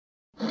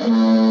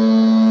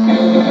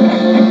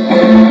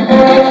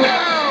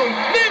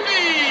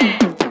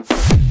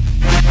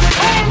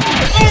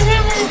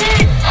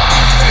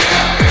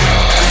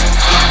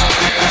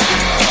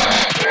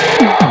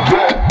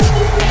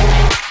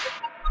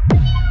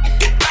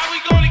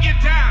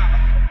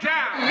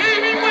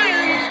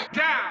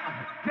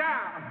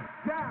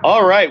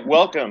All right,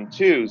 welcome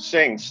to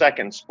Sing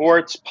Second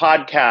Sports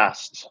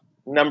Podcast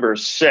number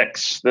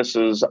 6. This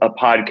is a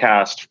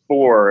podcast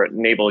for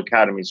Naval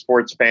Academy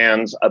sports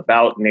fans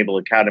about Naval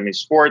Academy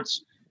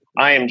sports.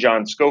 I am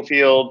John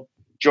Schofield.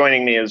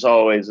 Joining me, as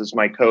always, is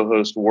my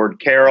co-host Ward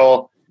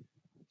Carroll.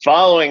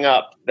 Following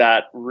up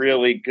that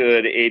really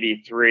good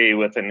 83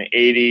 with an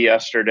 80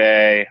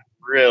 yesterday,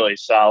 really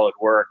solid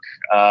work.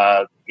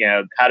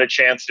 Had a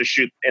chance to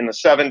shoot in the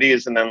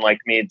 70s, and then, like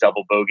me,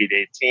 double bogeyed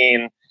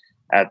 18.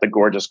 At the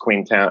gorgeous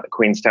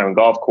Queenstown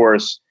Golf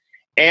Course.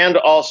 And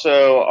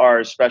also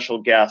our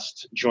special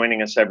guest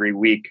joining us every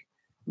week,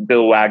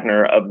 Bill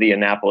Wagner of the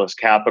Annapolis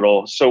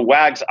Capital. So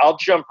Wags, I'll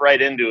jump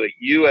right into it.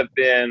 You have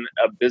been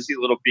a busy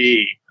little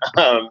bee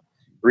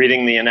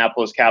reading the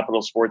Annapolis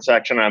Capital sports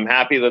section. I'm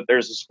happy that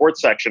there's a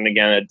sports section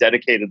again, a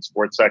dedicated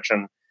sports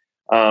section,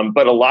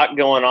 but a lot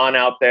going on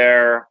out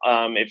there.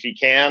 If you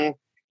can,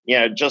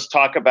 just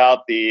talk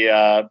about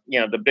the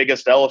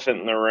biggest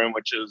elephant in the room,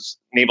 which is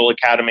Naval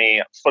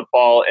Academy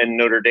football and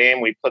Notre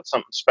Dame. We put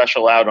something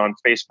special out on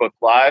Facebook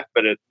Live,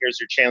 but here's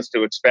your chance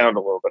to expound a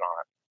little bit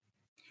on it.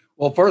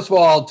 Well, first of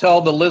all, I'll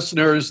tell the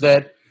listeners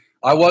that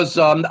I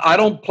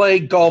don't play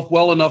golf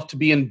well enough to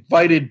be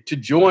invited to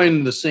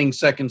join the Sing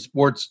Second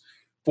Sports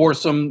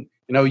foursome.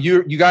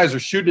 You guys are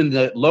shooting in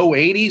the low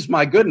 80s.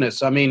 My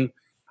goodness. I mean,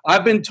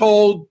 I've been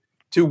told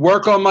to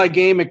work on my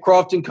game at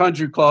Crofton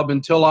Country Club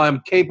until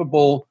I'm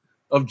capable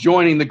of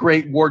joining the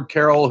great Ward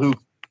Carroll,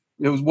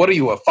 what are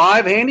you, a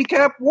 5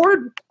 handicap,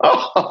 Ward?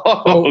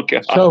 Oh,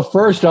 God. So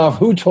first off,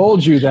 who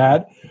told you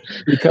that?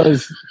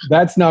 Because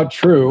that's not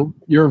true.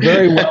 You're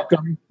very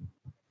welcome,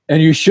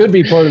 and you should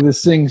be part of the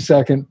Sing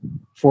Second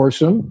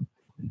foursome.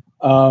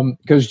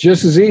 Because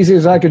just as easy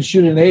as I could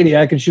shoot an 80,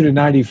 I could shoot a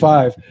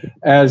 95,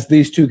 as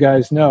these two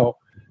guys know.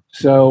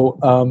 So,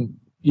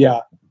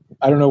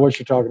 I don't know what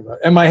you're talking about.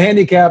 And my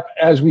handicap,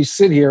 as we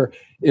sit here,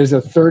 is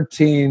a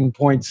 13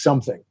 point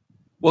something.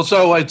 Well,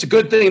 so it's a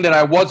good thing that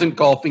I wasn't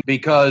golfing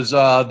because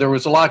there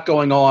was a lot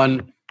going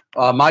on.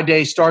 My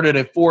day started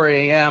at 4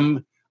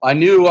 a.m. I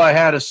knew I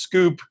had a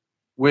scoop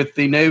with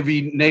the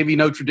Navy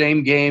Notre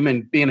Dame game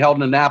and being held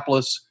in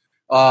Annapolis.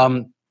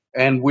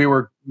 And we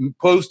were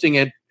posting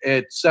it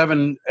at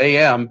 7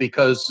 a.m.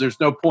 because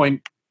there's no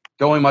point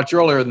going much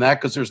earlier than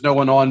that because there's no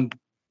one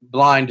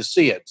online to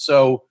see it.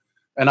 So,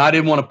 and I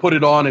didn't want to put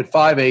it on at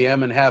 5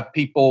 a.m. and have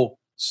people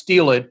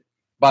steal it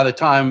by the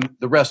time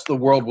the rest of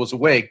the world was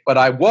awake. But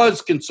I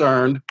was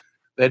concerned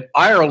that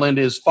Ireland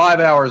is 5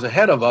 hours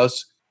ahead of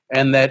us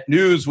and that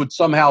news would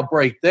somehow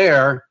break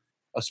there,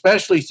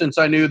 especially since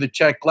I knew that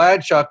Chet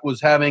Gladchuk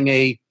was having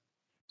a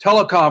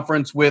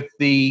teleconference with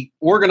the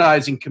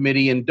organizing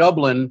committee in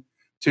Dublin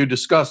to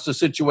discuss the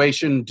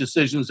situation,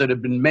 decisions that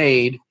have been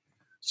made.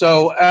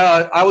 So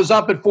I was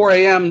up at 4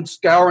 a.m.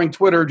 scouring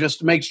Twitter just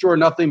to make sure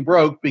nothing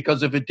broke,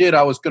 because if it did,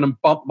 I was going to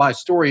bump my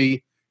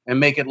story and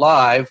make it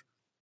live.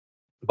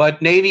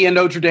 But Navy and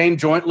Notre Dame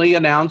jointly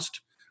announced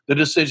the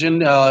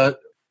decision,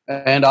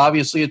 and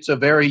obviously it's a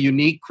very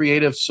unique,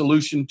 creative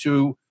solution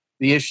to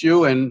the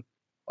issue. And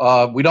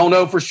we don't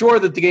know for sure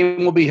that the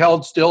game will be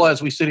held still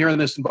as we sit here in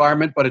this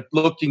environment, but it's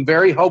looking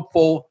very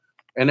hopeful,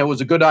 and it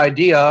was a good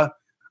idea.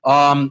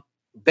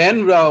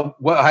 Then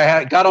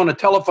I got on a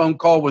telephone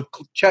call with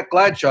Chet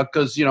Gladchuk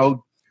because,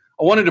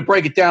 I wanted to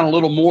break it down a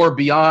little more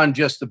beyond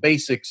just the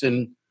basics.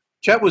 And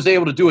Chet was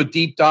able to do a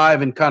deep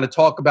dive and kind of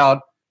talk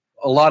about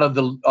a lot of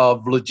the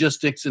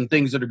logistics and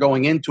things that are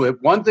going into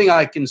it. One thing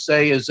I can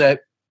say is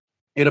that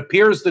it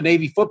appears the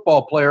Navy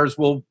football players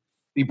will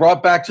be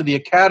brought back to the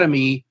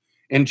academy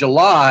in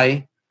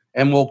July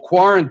and will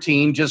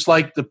quarantine just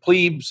like the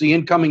plebes, the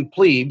incoming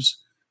plebes,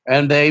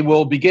 and they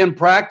will begin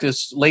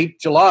practice late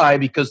July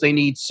because they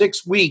need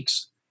 6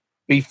 weeks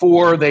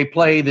before they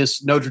play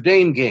this Notre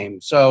Dame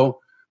game. So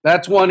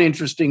that's one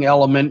interesting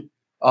element.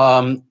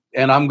 And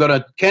I'm going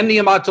to – Ken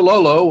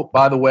Niumatalolo,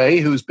 by the way,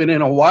 who's been in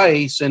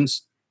Hawaii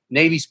since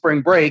Navy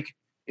spring break,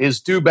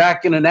 is due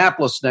back in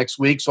Annapolis next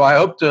week. So I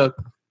hope to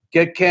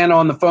get Ken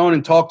on the phone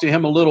and talk to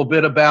him a little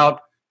bit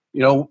about,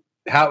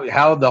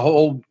 how the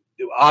whole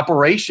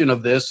operation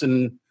of this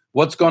and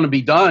what's going to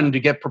be done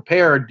to get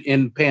prepared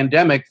in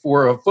pandemic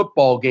for a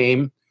football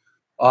game.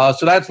 So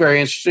that's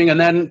very interesting. And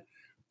then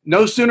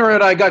no sooner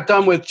had I got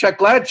done with Chet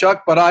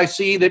Gladchuk, but I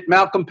see that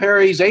Malcolm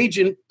Perry's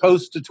agent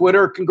posts to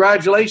Twitter,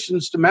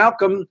 congratulations to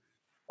Malcolm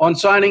on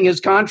signing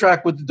his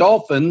contract with the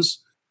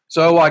Dolphins.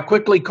 So I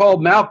quickly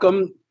called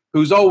Malcolm,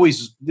 who's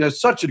always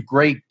such a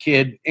great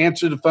kid,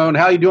 answered the phone.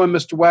 How you doing,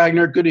 Mr.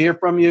 Wagner? Good to hear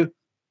from you.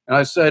 And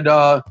I said,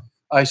 I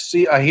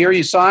hear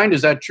you signed.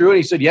 Is that true? And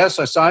he said, yes,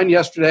 I signed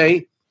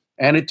yesterday.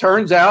 And it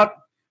turns out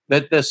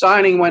that the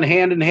signing went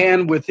hand in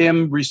hand with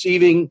him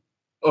receiving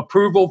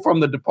approval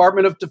from the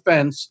Department of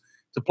Defense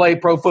to play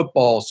pro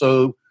football.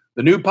 So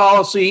the new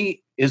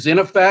policy is in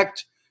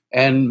effect.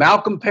 And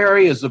Malcolm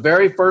Perry is the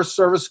very first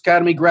Service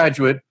Academy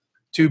graduate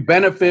to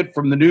benefit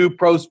from the new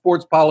pro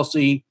sports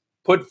policy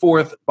put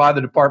forth by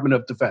the Department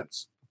of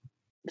Defense.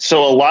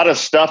 So a lot of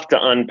stuff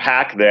to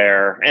unpack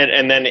there.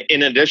 And then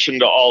in addition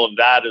to all of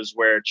that is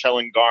where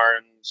Chellan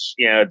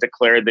Garnes,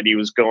 declared that he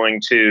was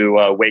going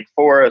to Wake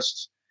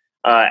Forest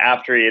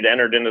after he had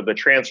entered into the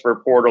transfer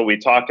portal. We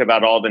talked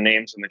about all the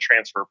names in the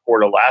transfer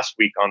portal last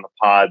week on the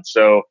pod.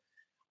 So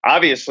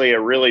obviously a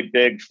really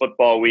big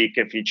football week.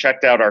 If you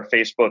checked out our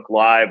Facebook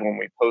Live when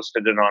we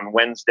posted it on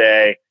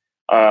Wednesday,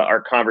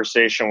 our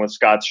conversation with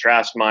Scott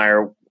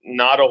Strassmeyer,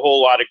 not a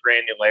whole lot of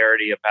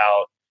granularity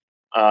about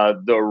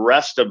the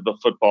rest of the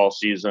football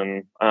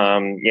season.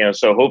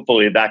 So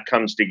hopefully that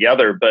comes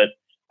together. But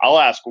I'll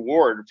ask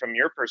Ward, from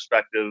your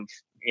perspective,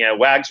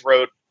 Wags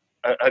wrote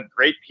a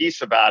great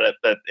piece about it,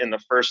 that in the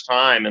first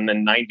time in the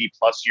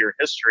 90-plus year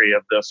history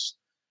of this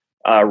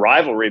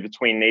rivalry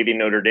between Navy and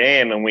Notre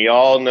Dame, and we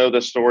all know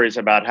the stories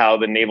about how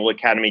the Naval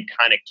Academy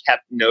kind of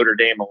kept Notre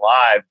Dame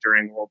alive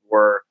during World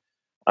War,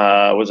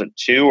 was it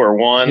II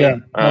or I? Yeah,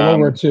 World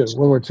War II. World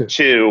War II.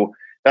 II.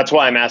 That's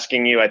why I'm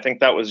asking you. I think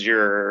that was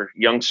your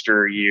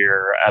youngster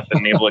year at the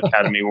Naval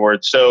Academy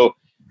Award. So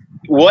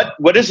what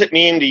does it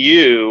mean to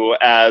you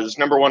as,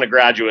 number one, a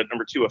graduate,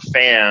 number two, a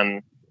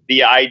fan,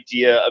 the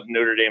idea of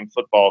Notre Dame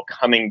football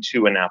coming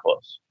to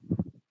Annapolis?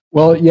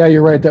 Well, yeah,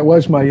 you're right. That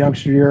was my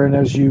youngster year. And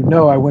as you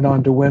know, I went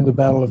on to win the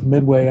Battle of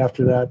Midway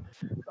after that.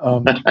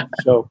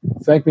 So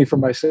thank me for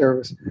my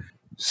service.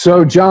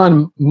 So,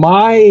 John,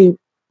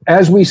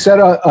 as we said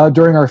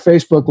during our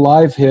Facebook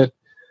Live hit,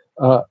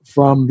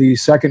 from the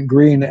second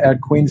green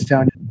at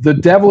Queenstown, the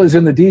devil is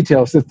in the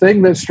details. The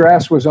thing that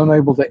Strass was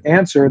unable to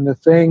answer, and the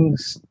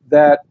things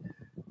that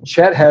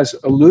Chet has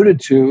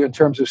alluded to in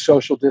terms of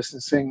social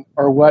distancing,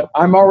 are what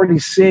I'm already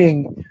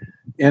seeing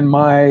in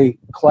my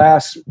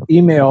class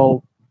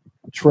email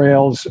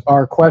trails,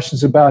 are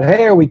questions about,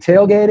 hey, are we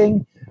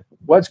tailgating?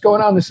 What's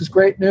going on? This is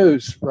great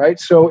news, right?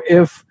 So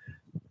if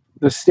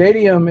the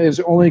stadium is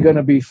only going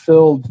to be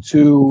filled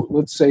to,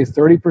 let's say,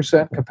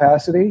 30%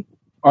 capacity,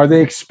 are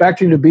they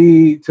expecting to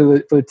be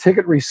for the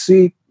ticket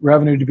receipt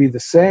revenue to be the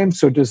same?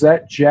 So does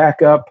that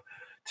jack up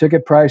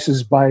ticket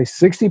prices by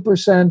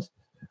 60%?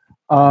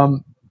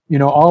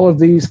 All of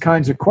these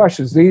kinds of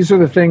questions. These are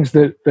the things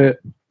that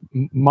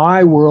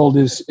my world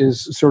is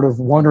sort of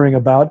wondering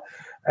about.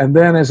 And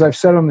then, as I've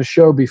said on the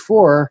show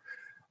before,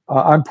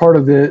 I'm part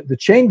of the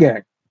chain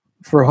gang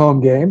for home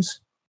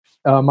games.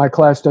 My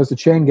class does the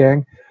chain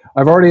gang.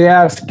 I've already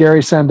asked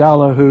Gary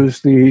Sandala,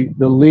 who's the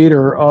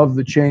leader of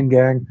the chain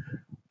gang,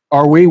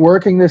 are we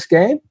working this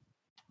game?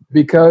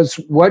 Because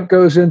what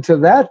goes into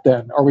that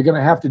then? Are we going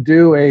to have to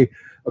do a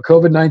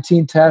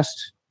COVID-19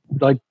 test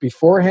like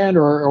beforehand,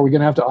 or are we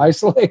going to have to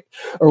isolate?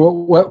 Or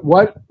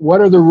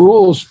what are the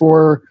rules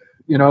for,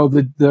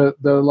 the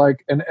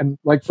like, and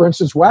like, for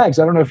instance, Wags,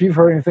 I don't know if you've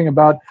heard anything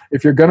about,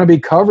 if you're going to be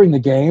covering the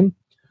game,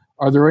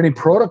 are there any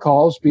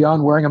protocols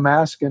beyond wearing a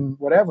mask and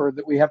whatever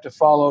that we have to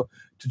follow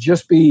to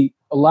just be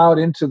allowed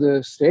into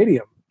the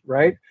stadium,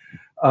 right?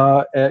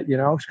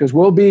 Because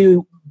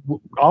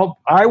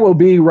I will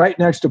be right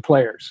next to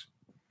players,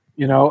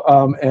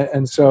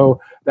 and so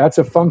that's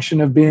a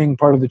function of being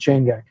part of the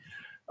chain gang.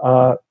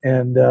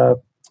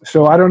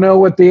 So I don't know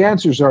what the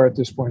answers are at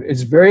this point.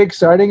 It's very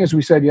exciting, as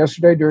we said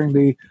yesterday during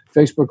the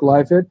Facebook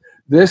Live hit.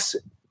 This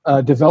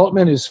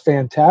development is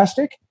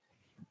fantastic.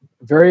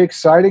 Very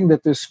exciting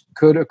that this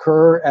could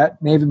occur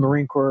at Navy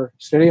Marine Corps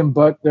Stadium,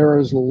 but there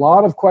is a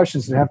lot of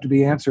questions that have to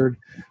be answered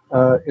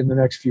in the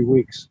next few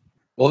weeks.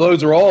 Well,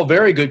 those are all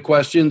very good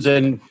questions,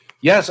 and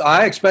yes,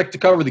 I expect to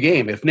cover the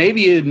game. If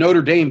Navy and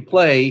Notre Dame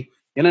play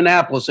in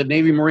Annapolis at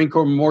Navy Marine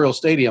Corps Memorial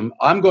Stadium,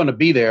 I'm going to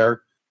be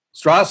there.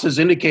 Strass has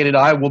indicated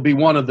I will be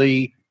one of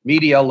the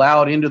media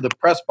allowed into the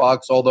press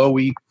box, although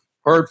we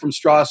heard from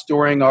Strass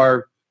during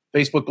our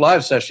Facebook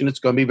Live session, it's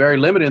going to be very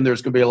limited, and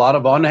there's going to be a lot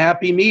of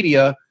unhappy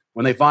media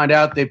when they find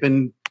out they've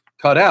been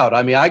cut out.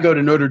 I mean, I go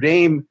to Notre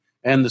Dame,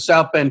 and the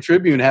South Bend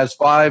Tribune has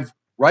 5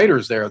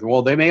 writers there.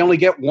 Well, they may only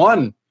get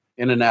 1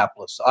 in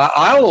Annapolis.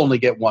 I'll only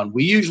get 1.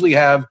 We usually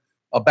have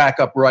a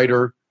backup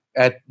writer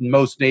at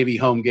most Navy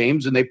home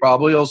games, and they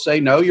probably will say,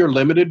 no, you're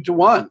limited to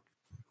 1.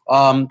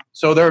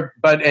 They're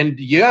going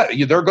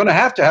to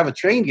have a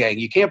chain gang.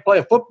 You can't play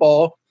a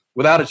football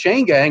without a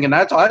chain gang. And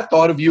that's, I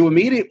thought of you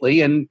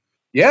immediately. And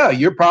yeah,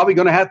 you're probably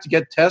going to have to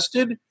get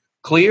tested,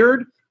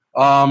 cleared.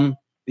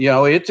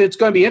 It's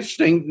going to be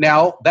interesting.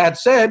 Now, that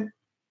said,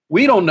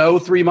 we don't know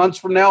 3 months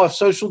from now if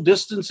social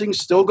distancing is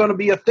still going to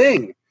be a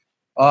thing,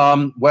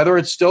 whether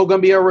it's still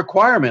going to be a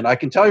requirement. I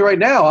can tell you right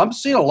now, I'm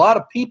seeing a lot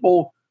of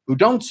people who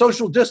don't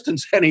social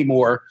distance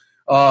anymore.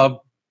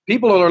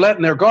 People are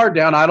letting their guard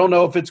down. I don't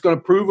know if it's going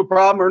to prove a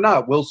problem or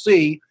not. We'll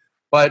see.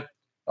 But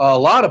a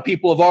lot of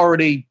people have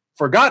already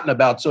forgotten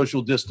about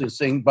social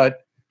distancing.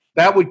 But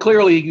that would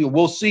clearly,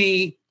 we'll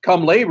see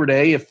come Labor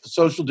Day if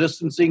social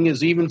distancing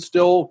is even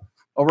still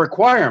a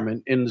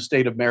requirement in the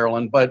state of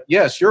Maryland. But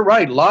yes, you're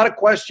right. A lot of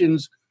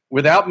questions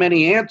without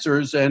many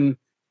answers. And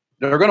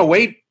they're going to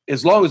wait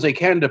as long as they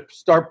can to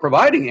start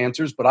providing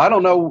answers. But I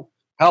don't know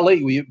How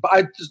late will you?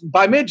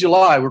 By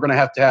mid-July, we're going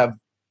to have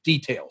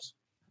details.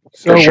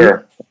 So for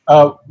sure.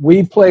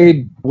 We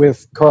played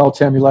with Carl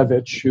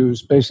Tamulevich,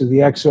 who's basically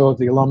the XO of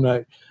the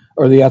alumni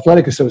or the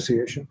Athletic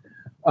Association.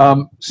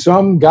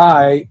 Some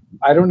guy,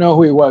 I don't know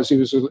who he was.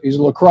 He's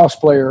a lacrosse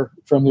player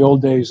from the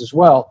old days as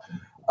well.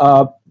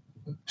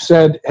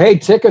 Said, "Hey,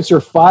 tickets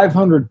are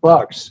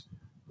 $500."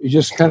 He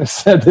just kind of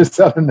said this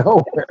out of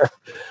nowhere,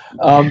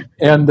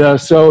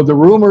 so the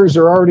rumors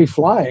are already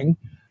flying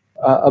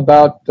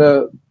about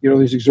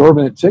these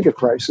exorbitant ticket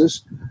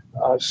prices.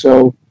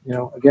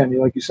 Again,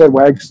 like you said,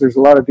 Wags, there's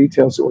a lot of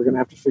details that we're going to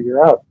have to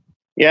figure out.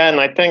 Yeah, and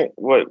I think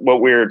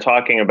what we were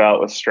talking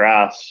about with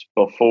Strass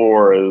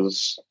before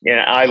is,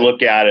 I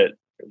look at it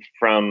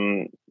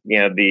from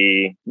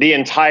the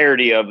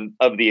entirety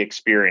of the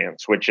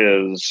experience, which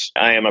is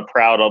I am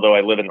although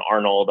I live in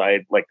Arnold,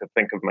 I like to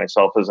think of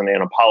myself as an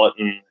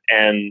Annapolitan,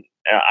 and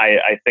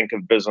I think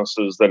of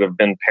businesses that have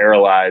been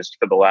paralyzed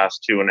for the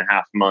last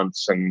 2.5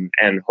 months,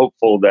 and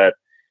hopeful that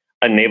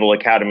a Naval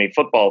Academy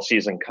football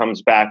season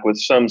comes back with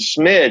some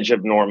smidge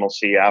of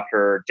normalcy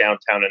after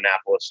downtown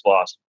Annapolis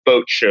lost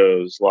boat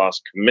shows,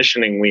 lost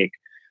commissioning week,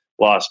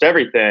 lost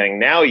everything.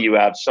 Now you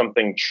have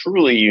something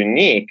truly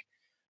unique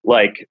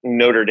like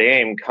Notre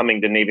Dame coming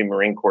to Navy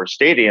Marine Corps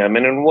Stadium,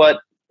 and in what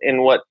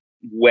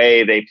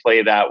way they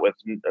play that with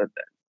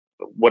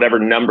whatever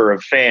number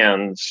of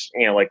fans,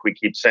 like we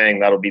keep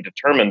saying, that'll be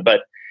determined.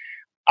 But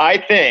I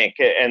think,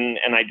 and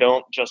I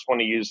don't just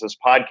want to use this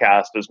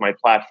podcast as my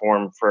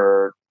platform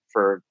for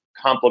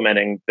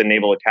complimenting the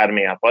Naval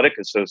Academy Athletic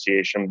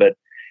Association, but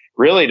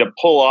really to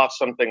pull off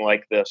something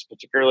like this,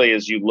 particularly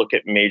as you look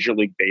at Major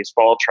League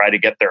Baseball, try to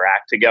get their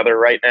act together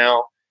right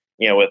now,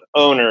 with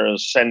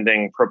owners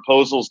sending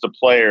proposals to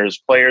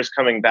players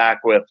coming back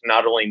with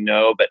not only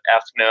no, but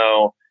F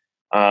no,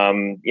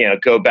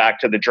 go back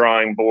to the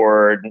drawing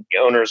board.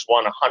 Owners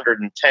want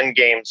 110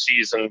 game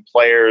season,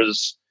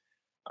 players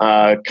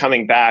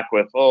coming back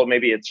with,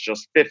 maybe it's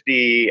just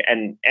 50,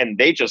 and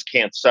they just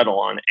can't settle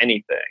on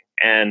anything.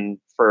 And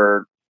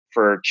for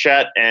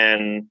Chet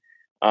and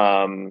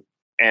the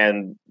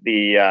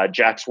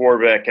Jack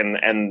Swarbrick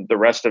and the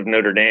rest of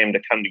Notre Dame to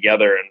come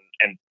together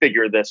and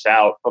figure this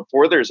out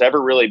before there's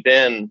ever really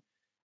been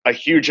a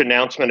huge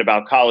announcement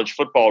about college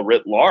football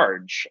writ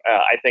large,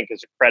 I think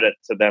is a credit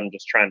to them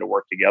just trying to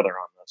work together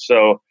on this.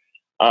 So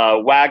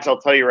Wags,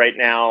 I'll tell you right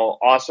now,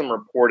 awesome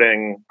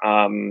reporting.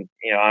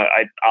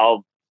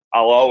 I'll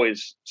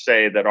always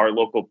say that our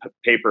local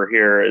paper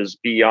here is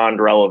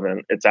beyond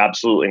relevant. It's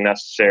absolutely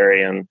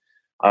necessary. And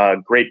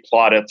great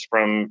plaudits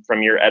from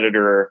your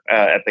editor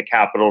at the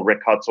Capitol, Rick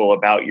Hutzel,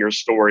 about your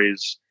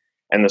stories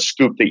and the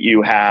scoop that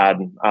you had,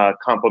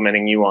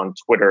 complimenting you on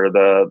Twitter.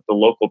 The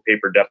local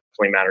paper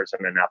definitely matters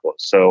in Annapolis.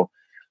 So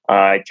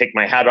I take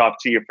my hat off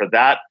to you for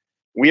that.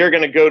 We are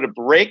going to go to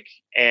break,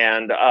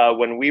 and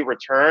when we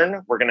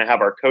return, we're going to have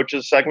our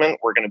coaches segment.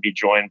 We're going to be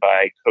joined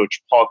by Coach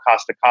Paul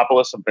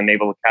Kostakopoulos of the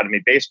Naval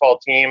Academy baseball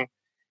team.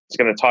 He's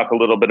going to talk a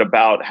little bit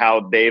about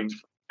how they've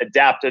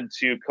adapted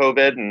to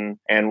COVID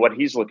and what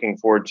he's looking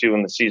forward to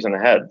in the season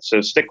ahead.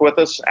 So stick with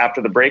us.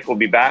 After the break, we'll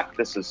be back.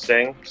 This is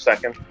Sing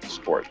Second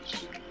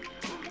Sports.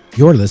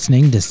 You're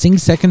listening to Sing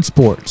Second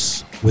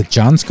Sports with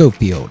John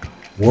Schofield,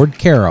 Ward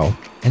Carroll,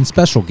 and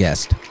special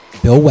guest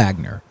Bill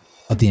Wagner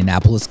of the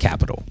Annapolis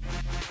Capitol.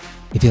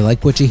 If you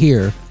like what you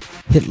hear,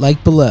 hit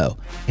like below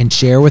and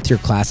share with your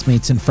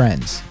classmates and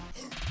friends.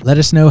 Let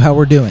us know how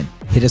we're doing.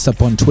 Hit us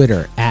up on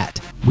Twitter at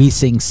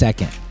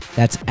WeSingSecond.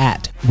 That's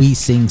at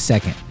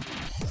WeSingSecond.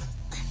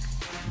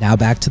 Now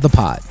back to the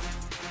pod.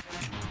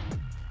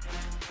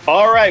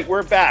 All right,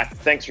 we're back.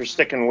 Thanks for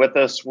sticking with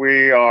us.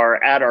 We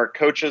are at our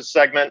coaches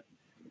segment.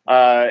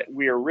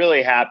 We are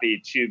really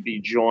happy to be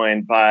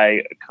joined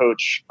by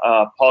Coach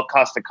Paul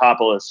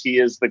Kostakopoulos. He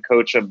is the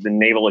coach of the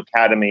Naval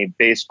Academy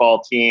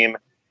baseball team.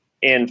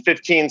 In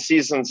 15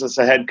 seasons as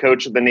the head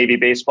coach of the Navy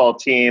baseball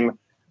team,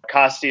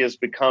 Kosti has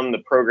become the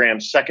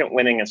program's second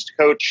winningest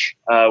coach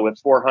with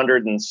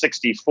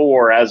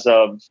 464 as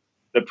of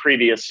the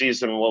previous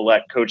season. We'll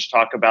let Coach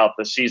talk about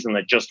the season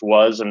that just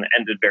was and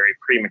ended very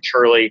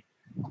prematurely.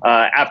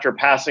 After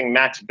passing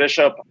Max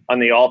Bishop on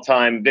the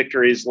all-time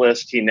victories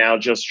list, he now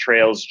just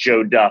trails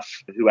Joe Duff,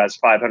 who has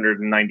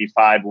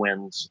 595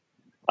 wins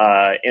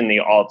in the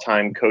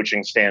all-time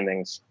coaching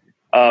standings.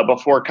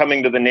 Before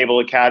coming to the Naval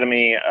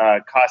Academy,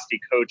 Kosti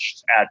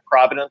coached at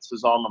Providence,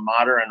 his alma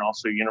mater, and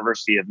also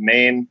University of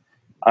Maine.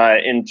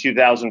 In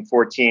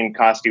 2014,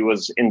 Kosti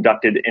was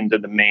inducted into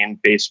the Maine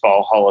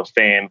Baseball Hall of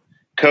Fame.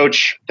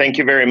 Coach, thank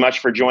you very much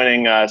for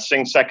joining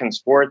Sing Second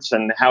Sports,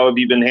 and how have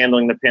you been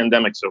handling the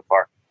pandemic so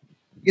far?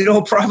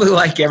 Probably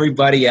like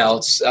everybody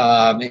else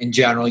in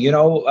general,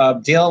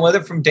 dealing with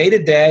it from day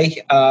to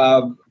day,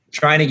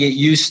 trying to get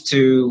used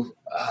to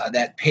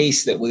that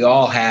pace that we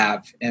all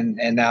have. And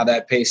now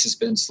that pace has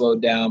been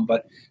slowed down,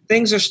 but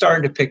things are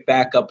starting to pick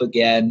back up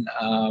again.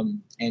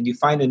 And you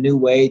find a new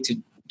way to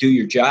do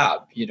your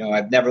job.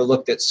 I've never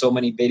looked at so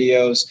many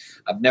videos.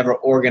 I've never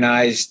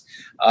organized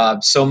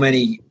so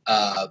many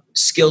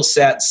skill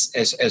sets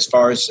as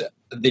far as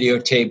the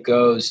videotape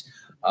goes.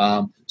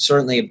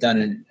 Certainly have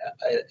done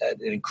an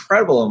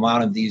incredible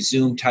amount of these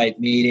Zoom type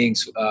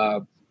meetings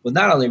with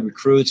not only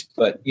recruits,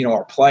 but,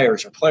 our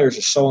players. Our players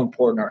are so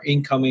important. Our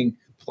incoming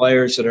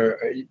players that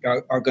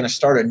are going to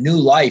start a new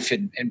life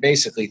in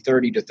basically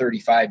 30 to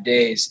 35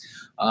 days,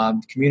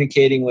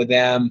 communicating with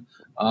them,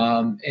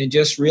 and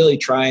just really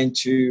trying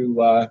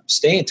to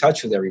stay in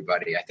touch with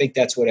everybody. I think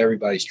that's what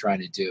everybody's trying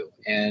to do.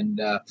 And,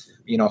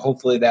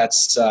 hopefully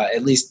that's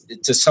at least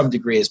to some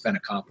degree has been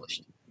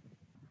accomplished.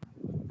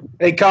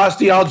 Hey,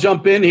 Costi, I'll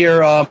jump in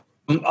here.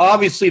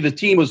 Obviously, the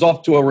team was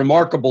off to a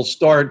remarkable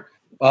start.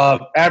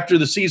 After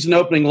the season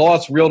opening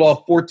loss, reeled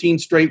off 14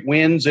 straight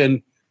wins,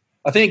 and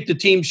I think the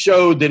team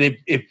showed that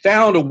it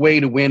found a way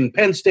to win.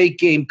 Penn State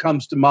game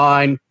comes to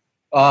mind,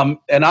 and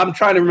I'm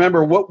trying to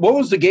remember what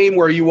was the game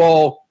where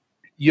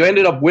you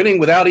ended up winning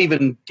without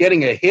even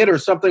getting a hit or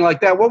something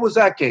like that. What was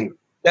that game?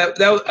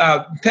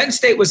 Penn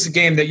State was the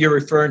game that you're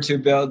referring to,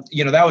 Bill.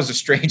 That was a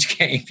strange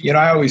game.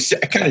 I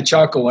kind of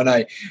chuckle when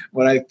I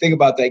think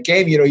about that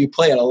game. You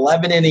play an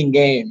 11-inning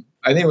game.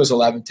 I think it was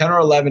 10 or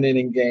 11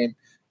 inning game.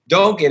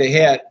 Don't get a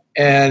hit,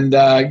 and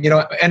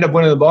end up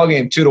winning the ball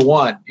game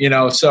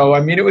 2-1. So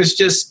it was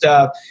just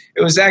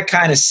it was that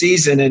kind of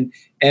season,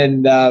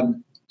 and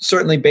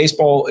certainly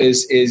baseball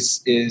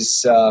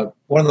is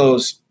one of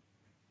those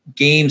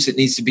games that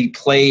needs to be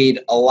played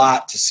a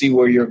lot to see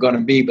where you're going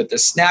to be. But the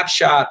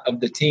snapshot of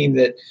the team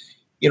that,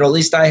 at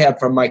least I have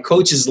from my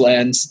coach's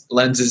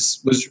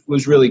lenses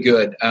was really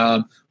good.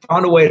 Found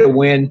a way to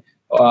win.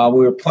 We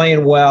were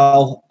playing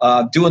well,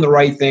 doing the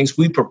right things.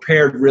 We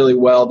prepared really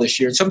well this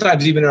year. And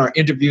sometimes even in our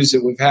interviews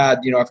that we've had,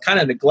 I've kind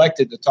of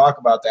neglected to talk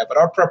about that. But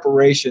our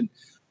preparation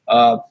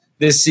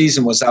this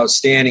season was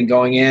outstanding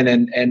going in.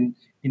 And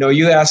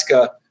you ask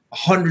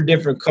 100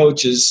 different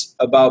coaches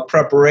about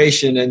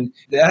preparation, and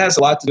that has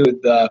a lot to do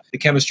with the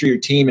chemistry of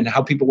your team and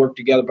how people work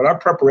together. But our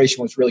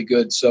preparation was really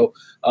good. So,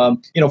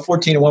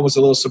 14-1 was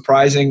a little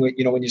surprising.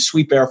 When you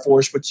sweep Air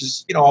Force, which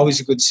is always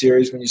a good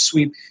series. When you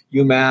sweep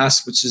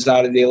UMass, which is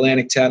out of the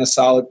Atlantic 10, a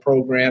solid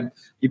program.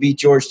 You beat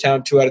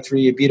Georgetown 2 out of 3.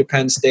 You beat a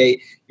Penn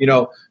State.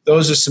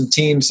 Those are some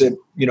teams that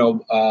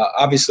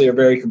obviously are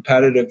very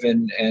competitive.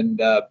 And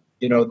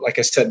like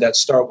I said, that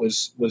start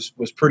was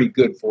pretty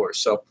good for us.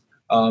 So.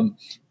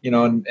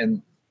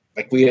 And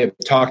like we have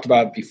talked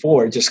about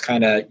before, just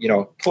kind of,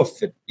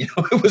 poof,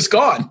 it was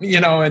gone,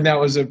 and that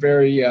was a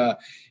very,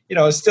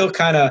 it's still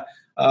kind of,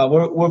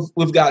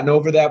 we've gotten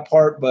over that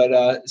part, but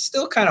it's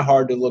still kind of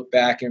hard to look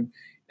back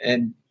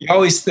and you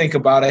always think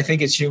about, I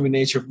think it's human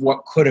nature of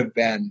what could have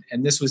been.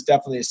 And this was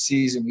definitely a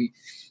season we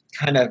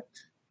kind of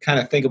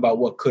think about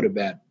what could have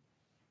been.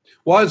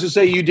 Well, as you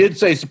say, you did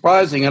say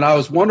surprising, and I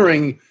was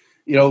wondering,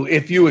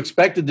 if you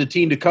expected the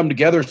team to come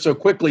together so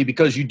quickly,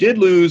 because you did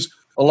lose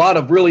a lot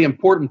of really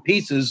important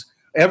pieces.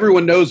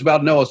 Everyone knows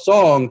about Noah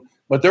Song,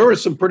 but there were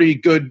some pretty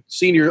good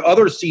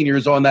other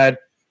seniors on that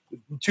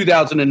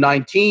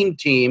 2019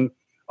 team.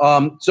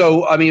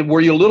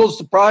 Were you a little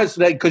surprised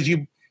today because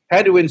you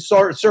had to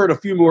insert a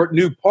few more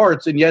new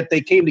parts, and yet they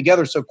came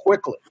together so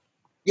quickly?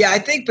 Yeah, I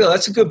think, Bill,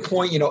 that's a good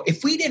point.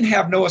 If we didn't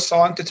have Noah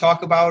Song to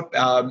talk about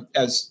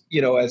as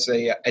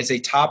a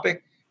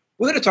topic,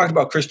 we're going to talk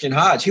about Christian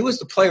Hodge. He was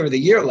the player of the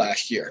year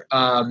last year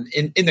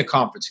in the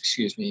conference,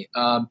 excuse me.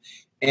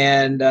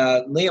 And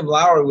Liam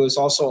Lowry was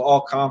also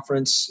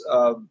all-conference,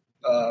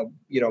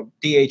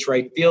 DH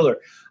right fielder.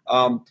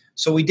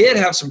 So we did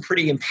have some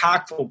pretty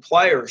impactful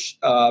players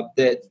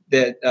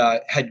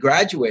that had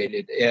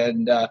graduated,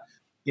 and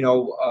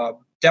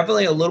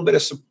definitely a little bit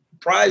of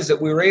surprise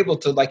that we were able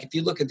to, if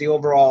you look at the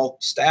overall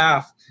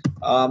staff,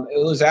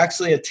 it was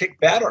actually a tick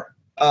better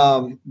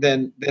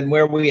than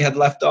where we had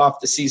left off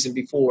the season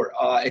before.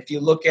 If you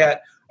look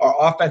at our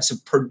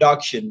offensive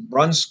production,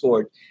 runs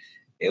scored,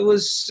 it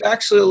was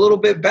actually a little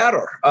bit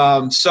better.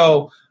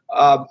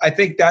 I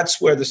think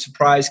that's where the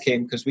surprise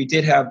came, because we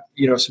did have,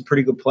 some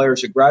pretty good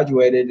players that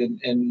graduated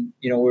and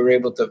we were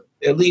able to,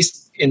 at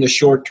least in the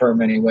short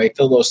term anyway,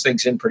 fill those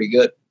things in pretty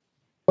good.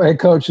 Hey,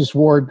 Coach, it's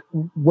Ward.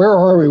 Where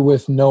are we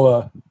with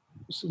Noah?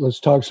 Let's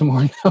talk some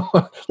more.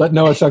 Let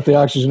Noah suck the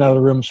oxygen out of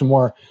the room some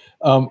more.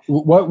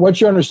 What's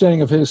your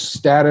understanding of his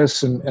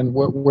status and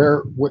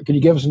where can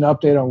you give us an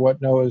update on what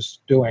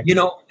Noah's doing?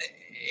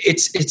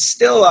 It's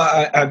still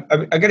I'm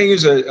going to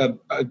use a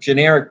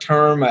generic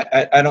term.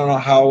 I don't know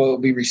how it will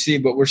be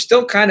received, but we're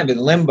still kind of in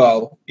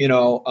limbo,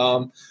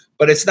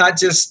 but it's not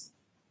just,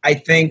 I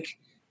think,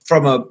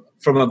 from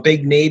a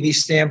big Navy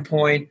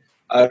standpoint.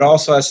 It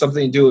also has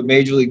something to do with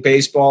Major League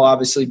Baseball,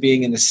 obviously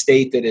being in the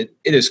state that it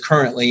is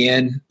currently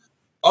in.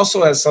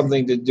 Also has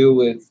something to do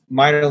with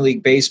minor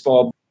league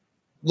baseball.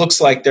 Looks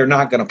like they're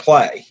not going to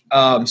play.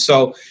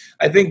 So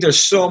I think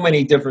there's so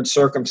many different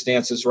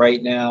circumstances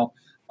right now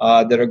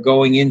that are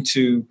going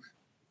into,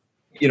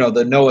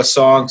 the Noah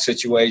Song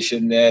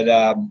situation that,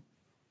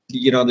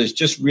 there's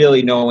just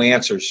really no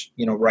answers,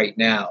 right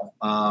now.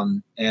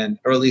 Or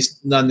at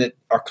least none that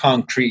are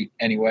concrete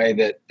anyway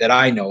that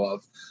I know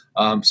of.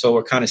 So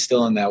we're kind of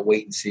still in that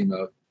wait and see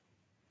mode.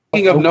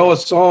 Speaking of Noah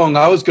Song,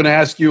 I was going to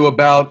ask you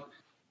about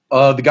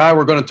the guy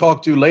we're going to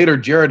talk to later,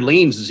 Jared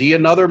Leans. Is he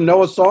another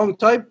Noah Song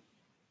type?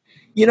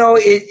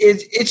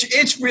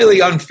 It's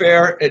really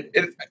unfair.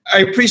 I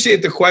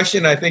appreciate the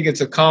question. I think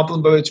it's a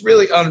compliment, but it's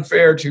really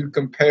unfair to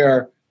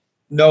compare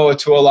Noah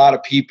to a lot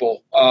of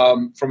people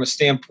from a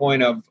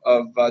standpoint of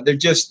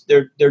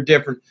they're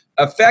different.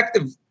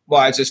 Effective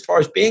wise, as far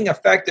as being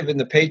effective in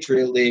the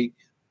Patriot League,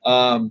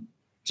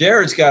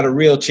 Jared's got a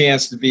real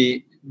chance to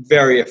be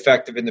very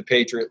effective in the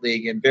Patriot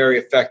League and very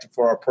effective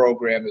for our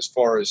program as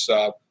far as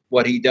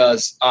what he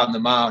does on the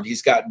mound.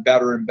 He's gotten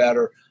better and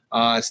better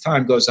as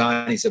time goes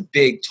on. He's a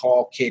big,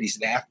 tall kid. He's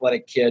an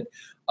athletic kid.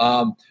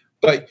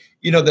 But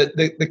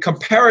the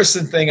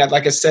comparison thing,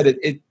 like I said,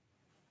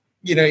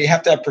 you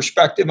have to have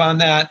perspective on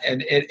that,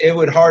 and it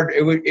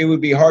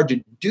would be hard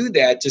to do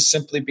that just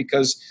simply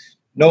because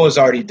Noah's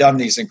already done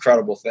these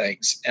incredible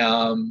things.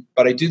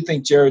 But I do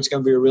think Jared's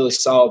going to be a really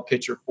solid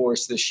pitcher for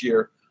us this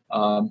year.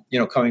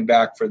 Coming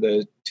back for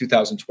the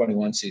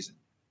 2021 season.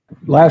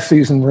 Last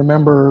season,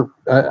 remember,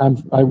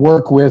 I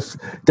work with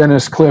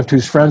Dennis Clift,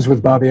 who's friends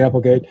with Bobby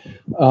Applegate,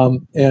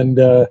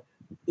 and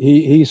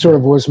he sort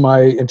of was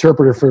my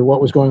interpreter for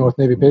what was going on with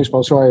Navy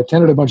baseball. So I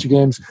attended a bunch of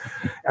games,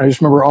 and I just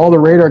remember all the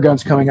radar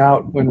guns coming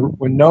out when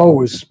Noah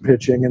was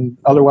pitching, and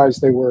otherwise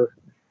they were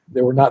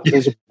not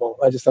visible.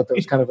 I just thought that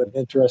was kind of an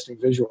interesting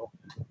visual.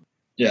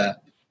 Yeah.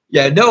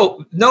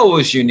 Noah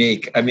was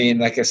unique. I mean,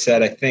 like I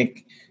said, I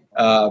think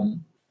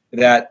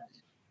that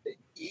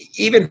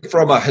even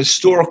from a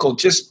historical,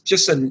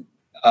 just a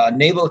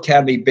Naval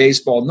Academy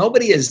baseball,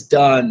 nobody has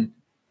done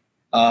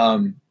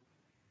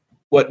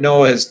what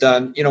Noah has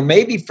done,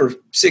 maybe for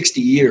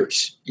 60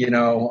 years,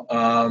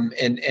 and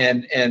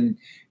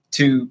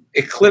to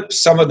eclipse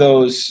some of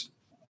those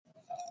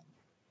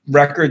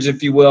records,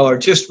 if you will, are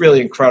just really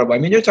incredible. I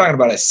mean, you're talking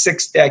about a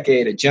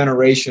 6-decade, a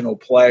generational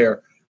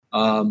player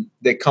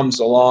that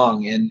comes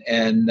along, and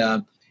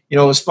it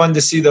was fun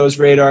to see those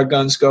radar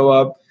guns go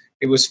up.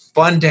 It was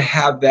fun to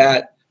have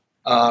that,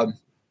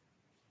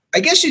 I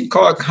guess you'd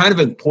call it kind of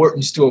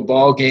importance to a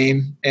ball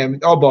game,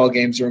 and all ball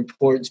games are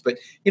important, but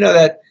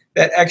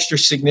that extra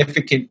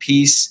significant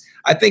piece.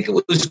 I think it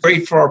was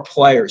great for our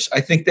players. I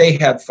think they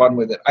had fun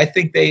with it. I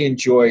think they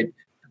enjoyed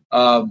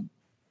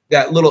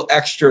that little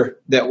extra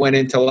that went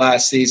into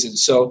last season.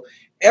 So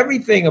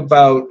everything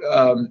about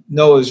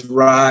Noah's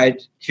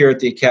ride here at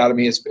the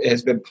Academy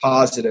has been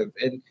positive.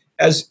 And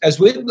as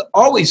we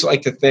always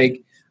like to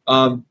think,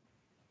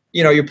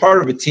 you're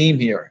part of a team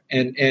here,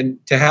 and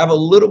to have a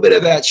little bit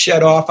of that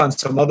shed off on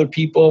some other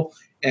people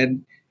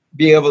and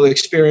be able to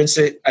experience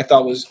it, I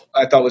thought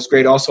was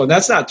great also. And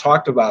that's not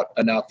talked about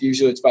enough.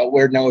 Usually it's about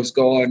where Noah's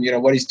going,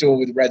 what he's doing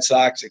with the Red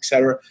Sox, et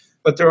cetera.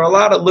 But there are a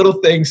lot of little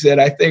things that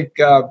I think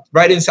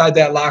right inside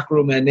that locker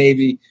room at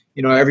Navy,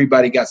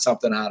 everybody got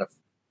something out of.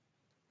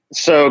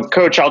 So,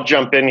 Coach, I'll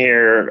jump in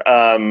here.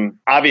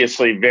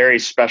 Obviously, very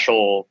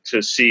special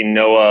to see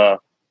Noah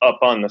up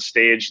on the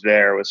stage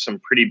there with some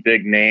pretty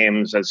big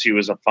names as he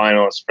was a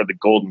finalist for the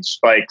Golden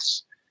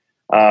Spikes.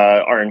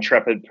 Our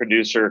intrepid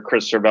producer,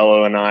 Chris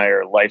Cervello, and I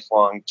are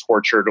lifelong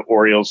tortured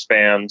Orioles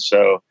fans.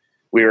 So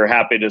we were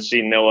happy to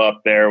see Noah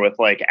up there with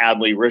like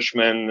Adley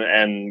Rutschman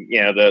and,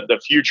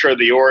 the future of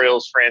the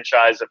Orioles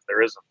franchise, if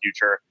there is a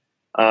future.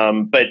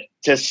 But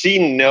to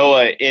see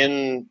Noah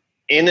in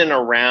and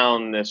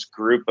around this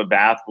group of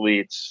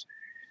athletes,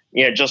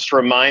 just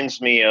reminds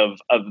me of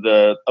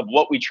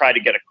what we try to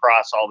get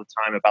across all the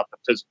time about the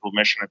physical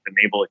mission at the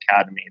Naval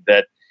Academy,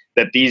 that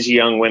these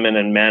young women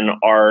and men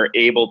are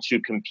able to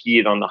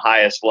compete on the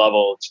highest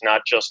level. It's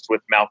not just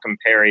with Malcolm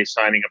Perry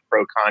signing a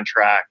pro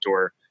contract,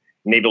 or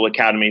Naval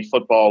Academy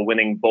football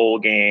winning bowl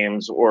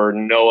games, or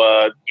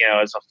Noah,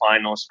 as a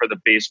finalist for the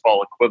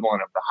baseball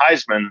equivalent of the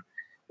Heisman.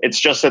 It's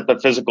just that the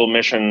physical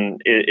mission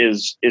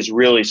is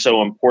really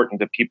so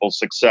important to people's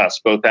success,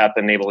 both at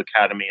the Naval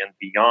Academy and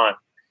beyond.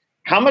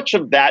 How much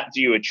of that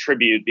do you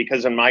attribute?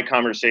 Because in my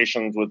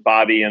conversations with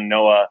Bobby and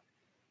Noah,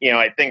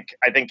 I think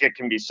it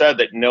can be said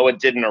that Noah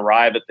didn't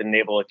arrive at the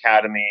Naval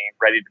Academy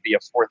ready to be a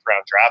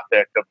 4th-round draft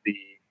pick of the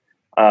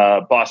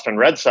Boston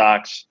Red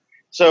Sox.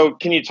 So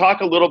can you talk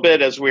a little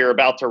bit, as we're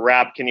about to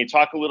wrap, can you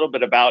talk a little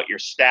bit about your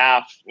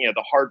staff,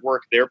 the hard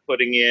work they're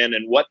putting in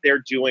and what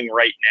they're doing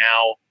right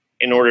now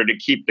in order to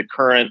keep the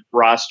current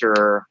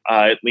roster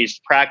at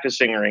least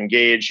practicing or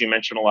engaged? You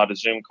mentioned a lot of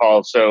Zoom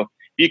calls. So if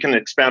you can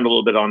expand a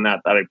little bit on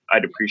that,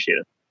 I'd appreciate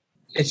it.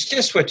 It's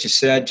just what you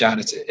said, John.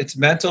 It's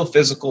mental,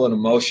 physical, and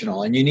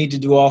emotional, and you need to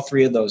do all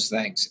three of those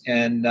things.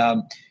 And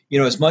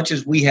as much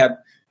as we have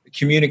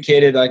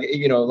communicated,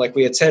 like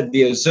we had said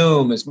via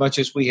Zoom, as much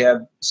as we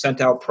have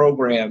sent out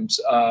programs,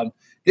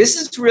 this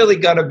is really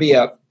going to be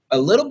a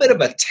little bit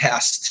of a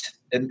test.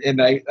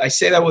 And I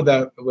say that with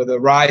a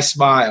wry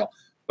smile,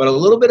 but a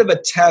little bit of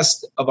a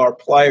test of our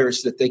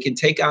players that they can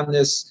take on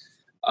this.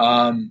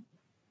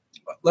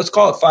 Let's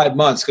call it 5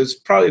 months, because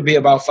it'll probably be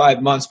about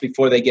 5 months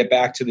before they get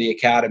back to the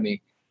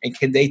academy. And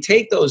can they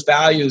take those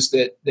values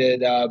that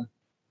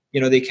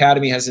the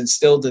academy has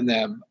instilled in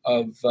them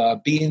of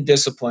being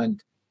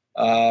disciplined,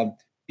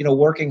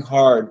 working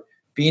hard,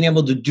 being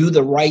able to do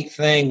the right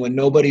thing when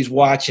nobody's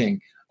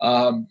watching,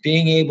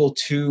 being able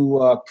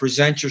to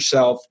present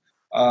yourself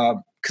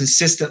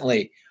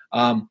consistently,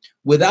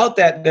 Without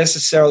that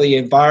necessarily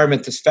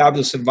environment, this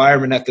fabulous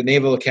environment at the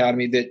Naval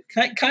Academy that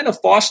kind of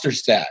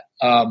fosters that.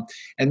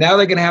 And now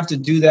they're going to have to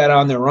do that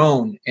on their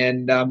own.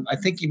 And I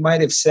think you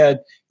might have said,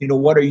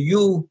 what are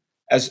you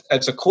as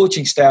a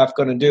coaching staff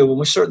going to do? Well,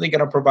 we're certainly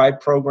going to provide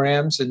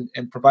programs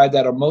and provide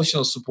that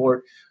emotional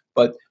support.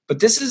 But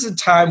this is a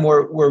time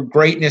where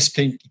greatness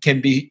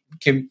can be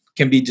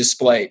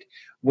displayed.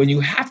 When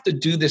you have to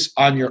do this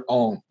on your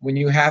own, when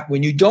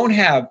you don't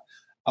have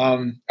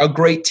a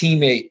great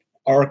teammate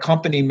or a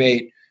company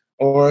mate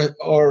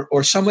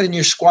or someone in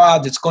your squad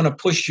that's going to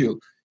push you.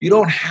 You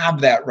don't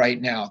have that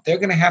right now. They're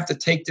going to have to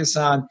take this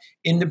on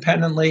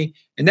independently,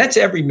 and that's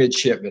every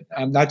midshipman,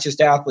 not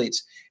just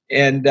athletes.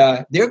 And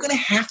they're going to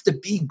have to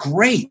be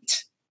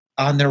great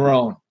on their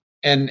own.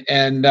 And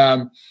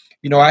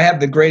I have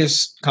the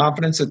greatest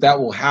confidence that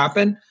will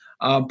happen.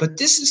 But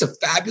this is a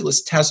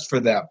fabulous test for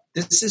them.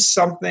 This is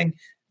something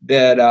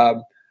that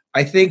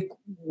I think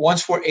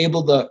once we're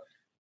able to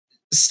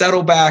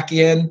settle back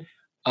in,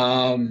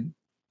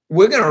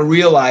 we're going to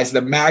realize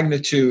the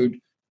magnitude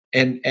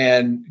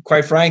and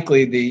quite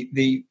frankly,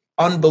 the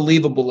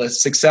unbelievable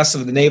success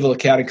of the Naval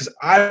Academy. Because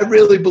I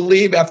really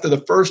believe after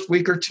the first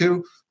week or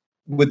two,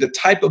 with the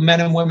type of men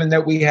and women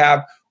that we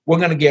have, we're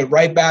going to get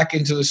right back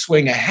into the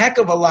swing a heck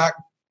of a lot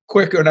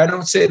quicker. And I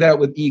don't say that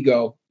with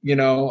ego,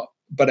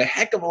 but a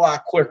heck of a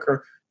lot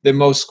quicker than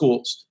most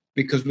schools,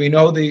 because we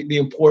know the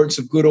importance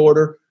of good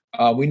order.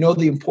 We know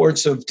the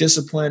importance of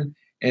discipline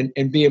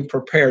and being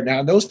prepared.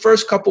 Now, those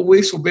first couple of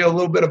weeks will be a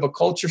little bit of a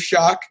culture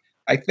shock,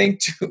 I think,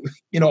 to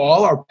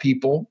all our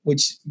people,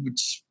 which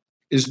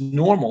is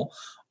normal.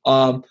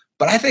 But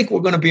I think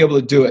we're going to be able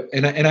to do it,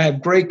 and I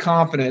have great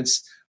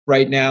confidence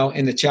right now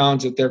in the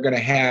challenge that they're going to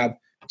have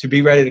to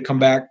be ready to come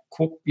back.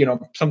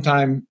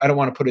 Sometime, I don't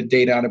want to put a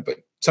date on it, but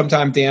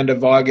sometime at the end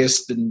of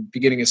August and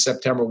beginning of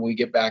September when we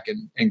get back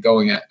and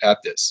going at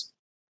this.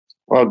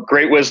 Well,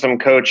 great wisdom,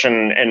 Coach,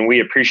 and we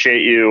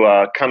appreciate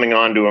you coming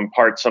on to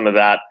impart some of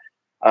that.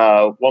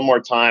 One more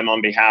time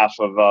on behalf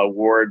of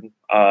Ward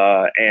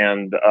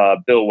and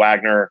Bill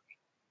Wagner,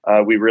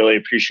 we really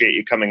appreciate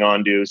you coming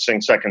on to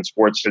Sing Second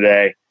Sports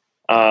today.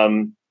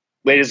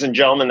 Ladies and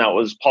gentlemen, that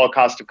was Paul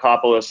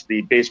Kostakopoulos,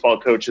 the baseball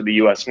coach of the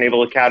U.S.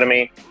 Naval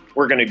Academy.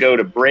 We're going to go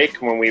to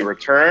break. When we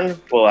return,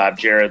 we'll have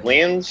Jared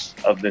Leans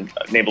of the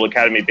Naval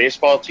Academy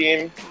baseball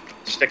team.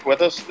 Stick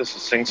with us. This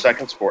is Sing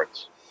Second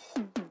Sports.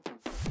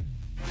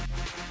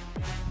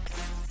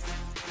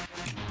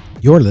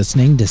 You're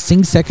listening to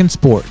Sing Second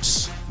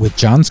Sports with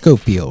John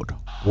Schofield,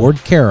 Ward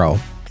Carroll,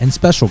 and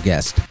special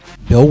guest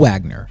Bill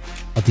Wagner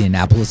of the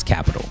Annapolis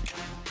Capital.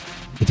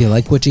 If you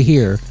like what you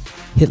hear,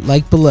 hit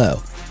like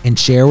below and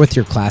share with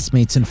your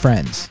classmates and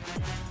friends.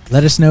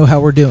 Let us know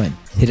how we're doing.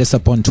 Hit us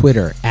up on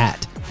Twitter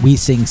at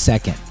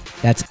WeSingSecond.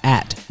 That's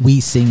at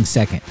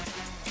WeSingSecond.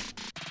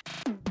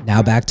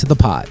 Now back to the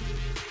pod.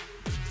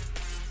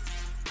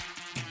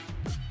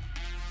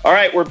 All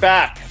right, we're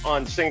back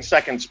on Sing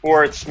Second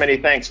Sports. Many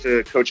thanks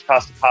to Coach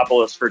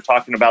Kostakopoulos for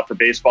talking about the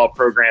baseball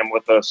program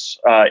with us.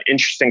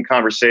 Interesting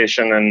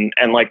conversation,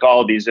 and like all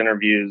of these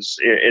interviews,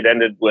 it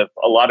ended with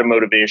a lot of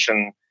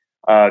motivation.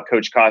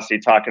 Coach Costi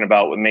talking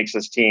about what makes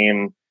this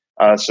team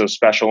so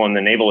special and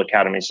the Naval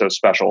Academy so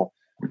special.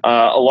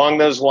 Along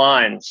those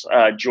lines,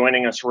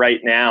 joining us right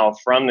now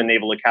from the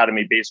Naval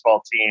Academy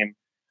baseball team,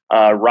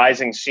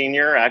 rising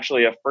senior,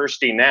 actually a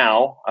firstie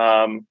now,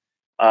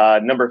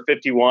 number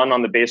 51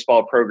 on the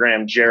baseball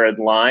program, Jared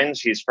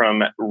Leans. He's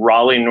from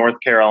Raleigh, North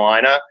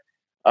Carolina.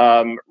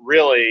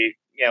 Really,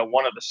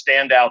 one of the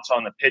standouts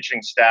on the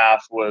pitching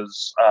staff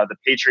was the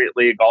Patriot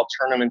League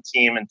All-Tournament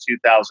team in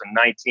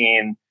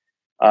 2019,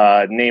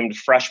 named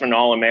Freshman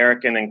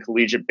All-American in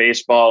collegiate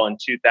baseball in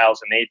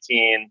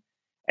 2018,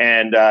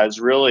 and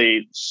has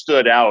really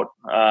stood out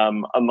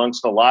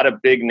amongst a lot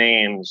of big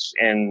names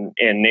in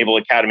Naval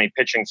Academy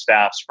pitching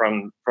staffs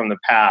from the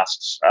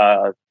past.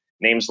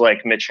 Names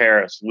like Mitch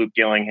Harris, Luke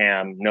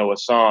Gillingham, Noah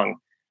Song.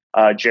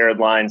 Jared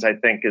Leans, I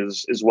think,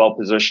 is well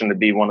positioned to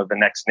be one of the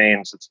next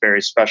names. It's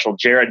very special.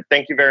 Jared,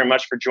 thank you very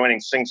much for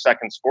joining Sing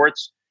Second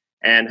Sports.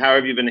 And how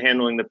have you been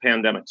handling the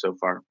pandemic so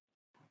far?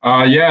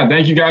 Yeah,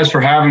 thank you guys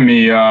for having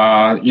me.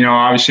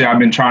 Obviously, I've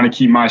been trying to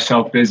keep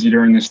myself busy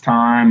during this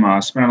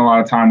time, spending a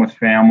lot of time with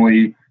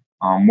family,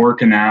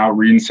 working out,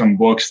 reading some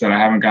books that I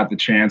haven't got the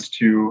chance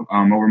to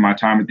over my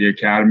time at the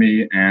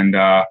academy, and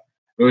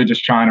really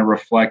just trying to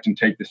reflect and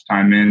take this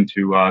time in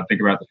to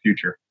think about the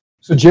future.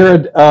 So,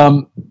 Jared,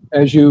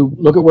 as you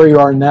look at where you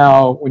are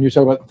now, when you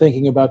talk about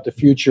thinking about the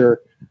future,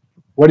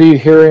 what are you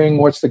hearing?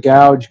 What's the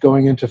gauge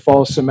going into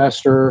fall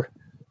semester?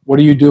 What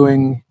are you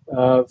doing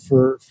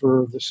for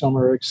the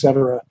summer, et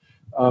cetera?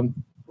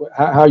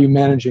 How are you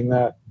managing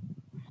that?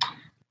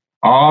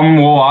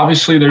 Well,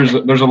 obviously there's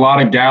a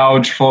lot of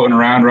gouge floating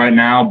around right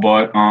now,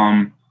 but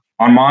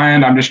on my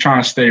end, I'm just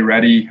trying to stay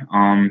ready,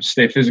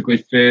 stay physically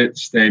fit,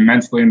 stay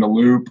mentally in the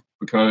loop,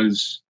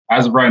 because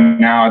as of right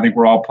now, I think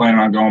we're all planning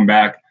on going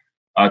back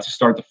to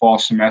start the fall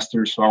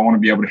semester. So I want to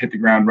be able to hit the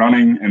ground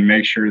running and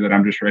make sure that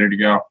I'm just ready to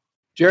go.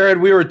 Jared,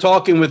 we were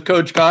talking with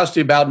Coach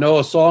Costi about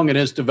Noah Song and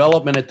his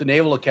development at the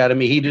Naval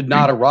Academy. He did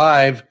not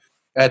arrive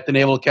at the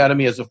Naval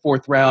Academy as a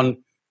 4th-round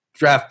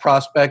draft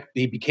prospect.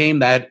 He became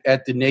that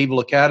at the Naval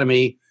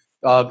Academy.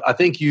 I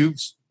think you've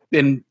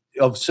been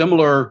of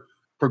similar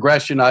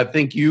progression. I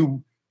think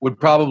you would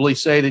probably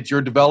say that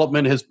your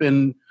development has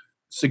been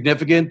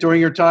significant during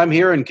your time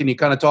here. And can you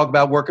kind of talk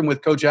about working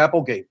with Coach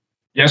Applegate?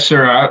 Yes,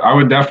 sir. I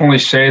would definitely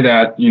say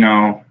that,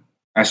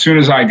 as soon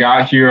as I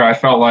got here, I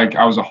felt like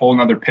I was a whole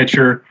nother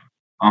pitcher.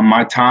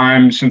 My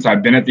time since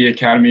I've been at the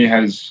academy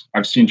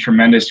I've seen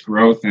tremendous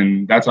growth,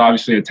 and that's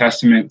obviously a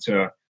testament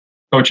to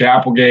Coach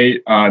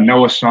Applegate,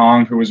 Noah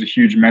Song, who was a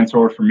huge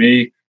mentor for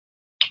me,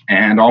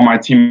 and all my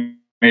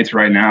teammates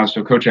right now.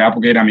 So Coach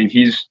Applegate,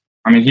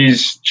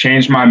 he's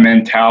changed my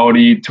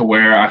mentality to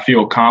where I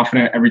feel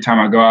confident every time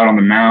I go out on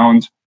the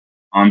mound.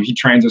 He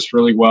trains us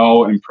really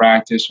well in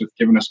practice with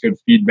giving us good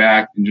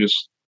feedback and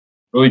just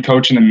really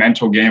coaching the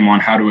mental game on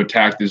how to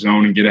attack the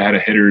zone and get ahead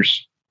of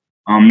hitters.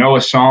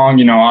 Noah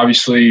Song,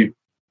 obviously,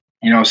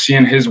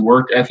 seeing his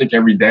work ethic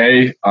every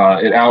day,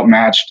 it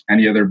outmatched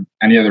any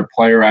other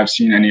player I've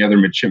seen, any other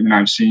midshipman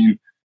I've seen.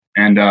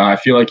 And I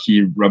feel like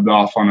he rubbed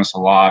off on us a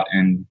lot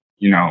and,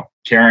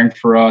 caring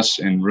for us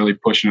and really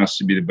pushing us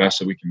to be the best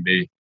that we can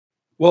be.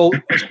 Well,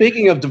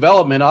 speaking of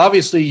development,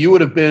 obviously you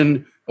would have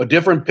been a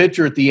different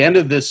pitcher at the end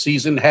of this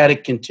season had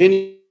it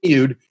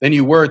continued than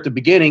you were at the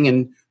beginning.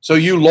 And so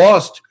you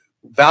lost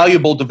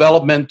valuable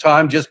development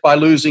time just by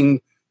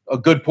losing a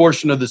good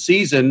portion of the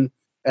season.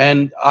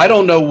 And I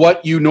don't know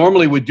what you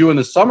normally would do in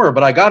the summer,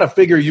 but I got to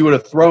figure you would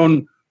have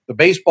thrown the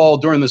baseball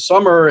during the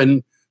summer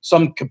in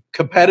some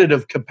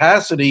competitive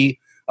capacity.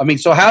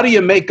 So how do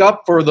you make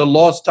up for the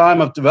lost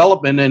time of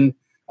development? And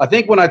I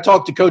think when I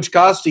talked to Coach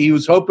Costi, he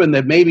was hoping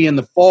that maybe in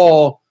the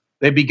fall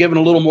they'd be given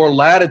a little more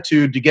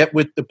latitude to get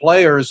with the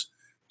players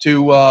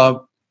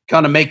to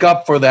kind of make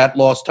up for that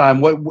lost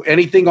time.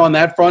 Anything on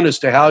that front as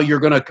to how you're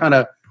going to kind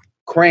of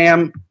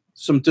cram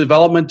some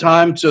development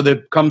time so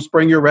that come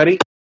spring you're ready?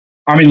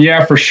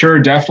 Yeah, for sure.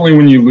 Definitely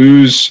when you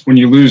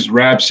lose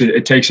reps,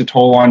 it takes a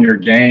toll on your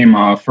game.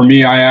 For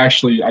me, I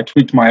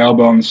tweaked my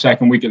elbow in the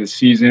second week of the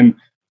season,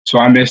 so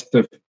I missed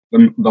the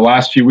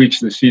last few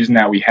weeks of the season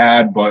that we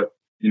had. But,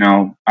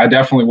 I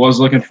definitely was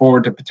looking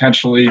forward to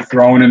potentially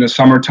throwing in the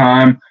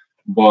summertime.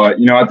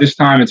 But, at this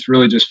time, it's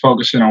really just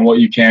focusing on what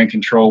you can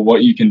control,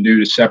 what you can do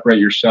to separate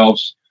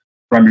yourselves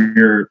from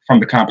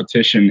the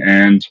competition.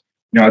 And,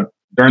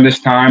 during this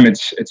time,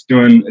 it's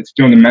doing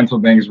the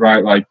mental things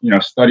right, like,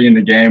 studying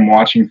the game,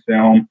 watching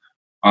film,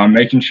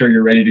 making sure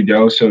you're ready to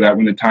go so that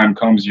when the time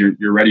comes,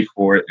 you're ready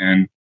for it.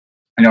 And,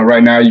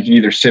 right now you can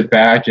either sit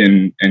back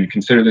and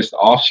consider this the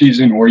off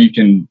season, or you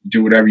can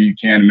do whatever you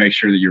can to make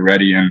sure that you're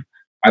ready. And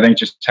I think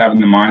just having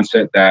the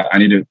mindset that I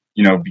need to,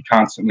 be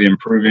constantly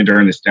improving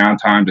during this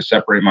downtime to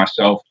separate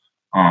myself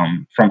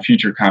from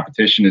future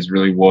competition is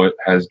really what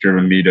has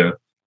driven me to,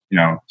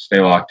 stay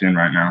locked in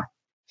right now.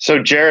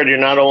 So, Jared, you're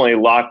not only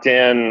locked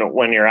in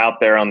when you're out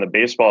there on the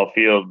baseball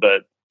field,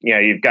 but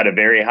you've got a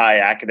very high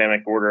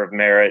academic order of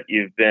merit.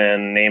 You've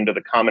been named to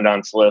the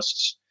Commandant's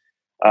list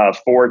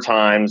 4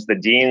 times, the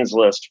Dean's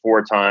list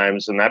 4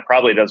 times, and that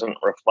probably doesn't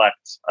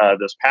reflect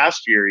this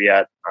past year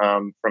yet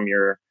from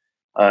your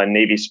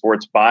Navy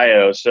sports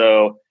bio.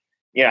 So,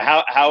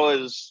 how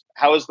is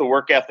the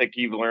work ethic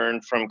you've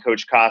learned from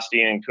Coach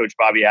Costi and Coach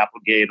Bobby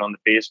Applegate on the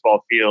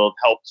baseball field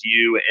helped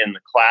you in the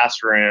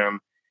classroom?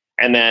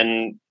 And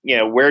then,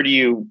 where do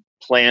you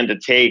plan to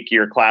take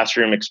your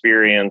classroom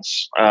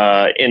experience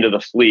into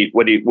the fleet?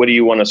 What do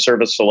you want to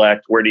service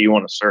select? Where do you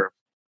want to serve?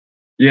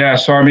 Yeah,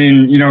 so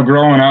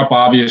growing up,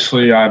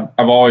 obviously, I've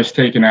always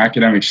taken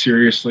academics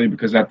seriously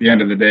because at the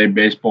end of the day,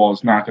 baseball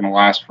is not going to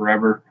last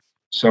forever.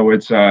 So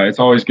it's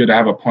always good to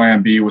have a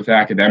plan B with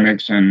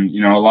academics, and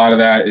a lot of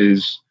that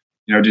is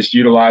just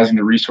utilizing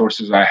the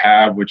resources I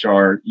have, which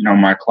are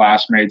my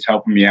classmates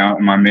helping me out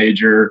in my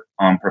major,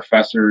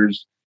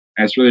 professors.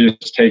 And it's really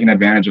just taking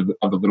advantage of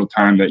the little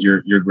time that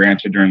you're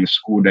granted during the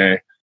school day.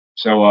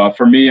 So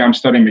for me, I'm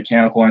studying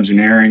mechanical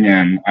engineering,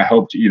 and I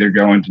hope to either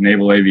go into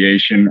naval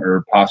aviation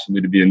or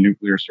possibly to be a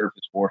nuclear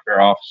surface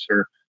warfare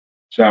officer.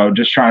 So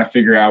just trying to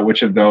figure out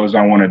which of those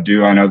I want to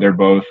do. I know they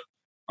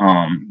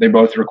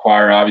both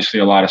require obviously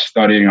a lot of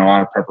studying, a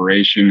lot of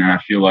preparation, and I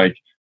feel like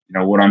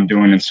what I'm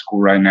doing in school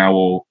right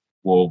now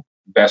will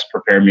best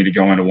prepare me to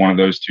go into one of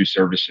those 2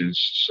 services.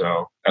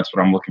 So that's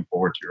what I'm looking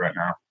forward to right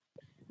now.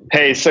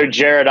 Hey, so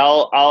Jared,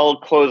 I'll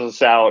close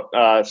us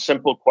out.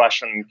 Simple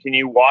question. Can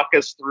you walk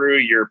us through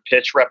your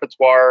pitch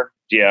repertoire?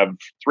 Do you have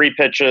 3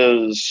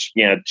 pitches,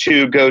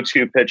 2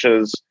 go-to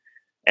pitches?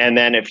 And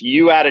then if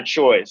you had a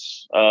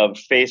choice of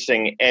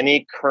facing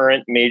any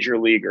current major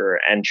leaguer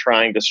and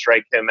trying to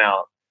strike him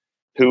out,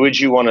 who would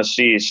you want to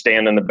see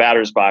stand in the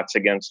batter's box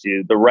against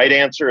you? The right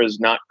answer is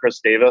not Chris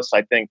Davis.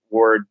 I think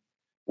Ward,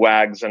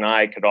 Wags, and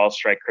I could all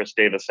strike Chris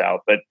Davis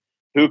out. But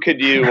who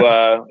could you?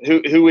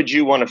 Who would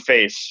you want to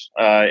face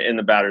in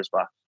the batter's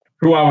box?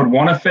 Who I would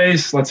want to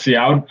face? Let's see.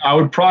 I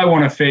would probably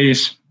want to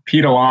face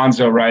Pete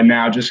Alonso right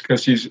now, just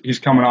because he's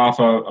coming off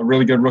a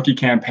really good rookie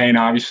campaign.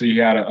 Obviously, he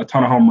had a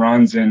ton of home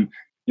runs, and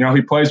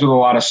he plays with a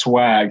lot of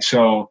swag.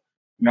 So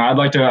I'd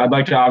like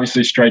to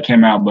obviously strike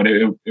him out, but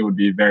it would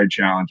be very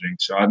challenging.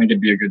 So I think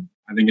it'd be a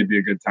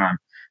good time.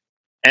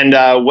 And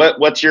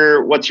what's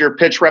your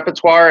pitch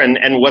repertoire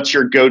and what's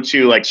your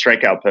go-to like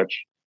strikeout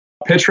pitch?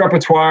 Pitch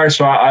repertoire.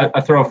 So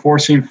I throw a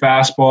 4-seam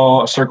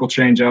fastball, a circle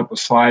changeup, a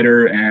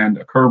slider, and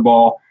a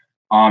curveball.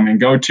 And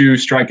go-to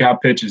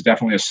strikeout pitch is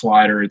definitely a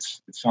slider.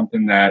 It's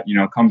something that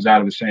comes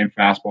out of the same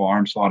fastball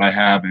arm slot I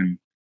have and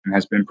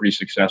has been pretty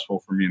successful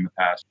for me in the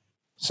past.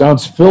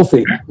 Sounds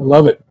filthy. I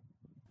love it.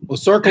 Well,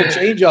 circle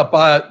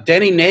changeup.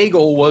 Denny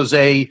Nagel was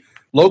a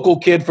local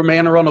kid from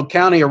Anne Arundel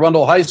County,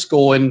 Arundel High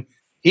School, and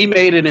he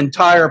made an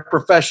entire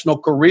professional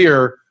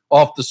career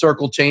off the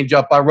circle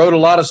changeup. I wrote a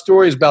lot of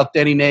stories about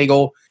Denny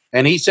Nagel,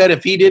 and he said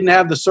if he didn't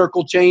have the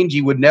circle change,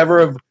 he would never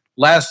have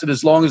lasted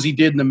as long as he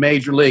did in the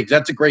major leagues.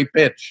 That's a great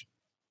pitch.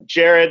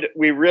 Jared,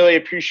 we really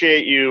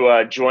appreciate you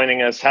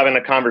joining us, having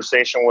a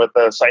conversation with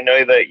us. I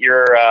know that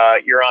you're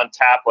on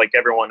tap like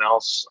everyone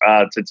else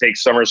to take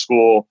summer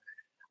school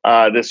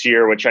this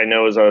year, which I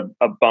know is a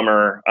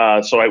bummer.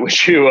 So I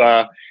wish you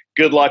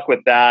good luck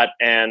with that.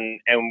 And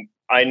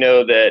I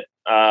know that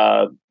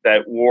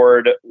that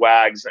Ward,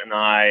 Wags, and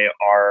I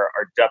are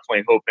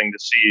definitely hoping to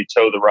see you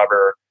toe the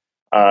rubber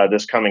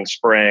this coming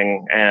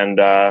spring. And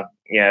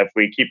if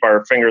we keep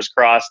our fingers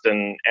crossed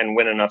and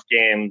win enough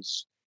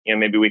games,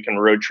 maybe we can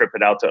road trip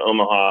it out to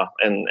Omaha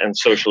and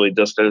socially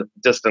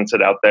distance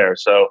it out there.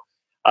 So,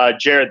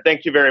 Jared,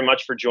 thank you very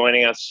much for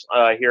joining us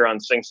here on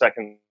Sing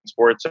Second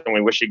Sports, and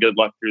we wish you good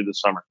luck through the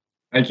summer.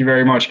 Thank you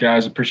very much,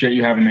 guys. Appreciate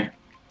you having me.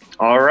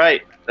 All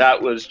right. That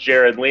was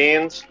Jared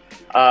Leans.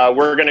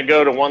 We're going to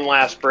go to one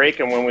last break,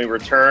 and when we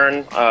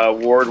return,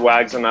 Ward,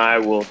 Wags, and I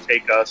will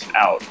take us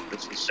out.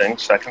 This is Sing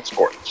Second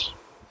Sports.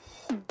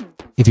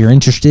 If you're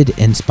interested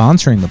in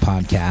sponsoring the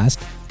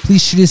podcast,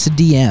 please shoot us a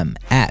DM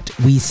at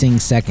We Sing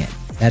Second.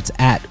 That's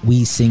at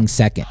We Sing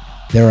Second.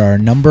 There are a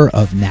number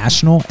of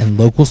national and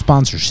local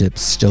sponsorships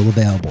still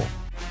available.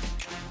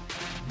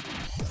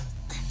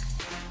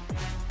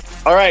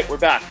 All right, we're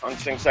back on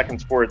Sing Second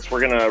Sports. We're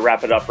going to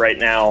wrap it up right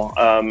now.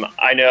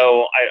 I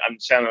know I'm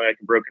sounding like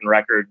a broken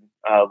record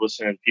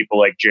listening to people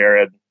like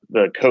Jared,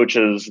 the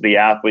coaches, the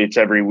athletes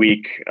every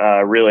week,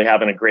 really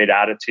having a great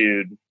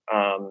attitude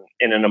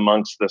in and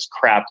amongst this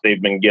crap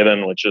they've been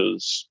given, which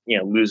is,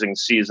 losing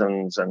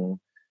seasons and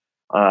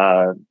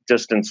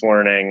distance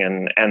learning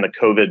and the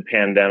COVID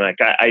pandemic.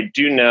 I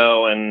do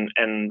know, and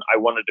I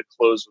wanted to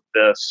close with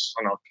this,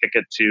 and I'll kick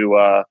it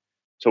to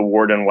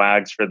Ward and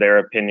Wags for their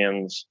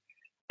opinions.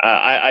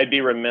 I'd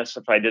be remiss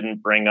if I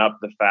didn't bring up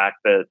the fact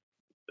that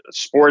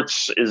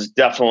sports is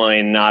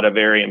definitely not a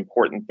very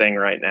important thing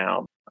right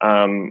now.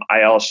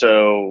 I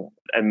also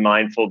am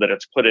mindful that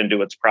it's put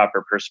into its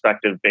proper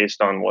perspective based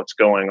on what's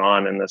going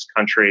on in this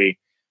country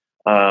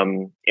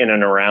in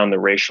and around the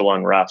racial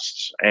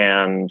unrests.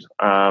 And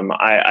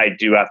I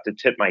do have to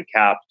tip my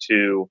cap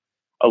to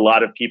a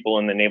lot of people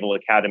in the Naval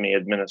Academy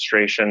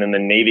administration and the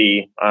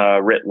Navy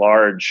writ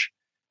large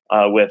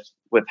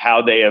with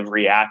how they have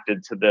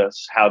reacted to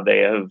this, how they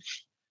have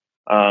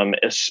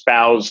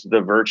espoused the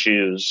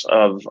virtues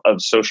of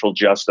social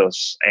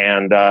justice.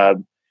 And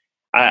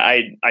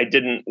I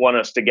didn't want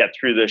us to get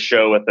through this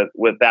show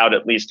without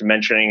at least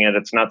mentioning it.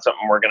 It's not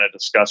something we're going to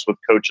discuss with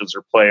coaches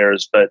or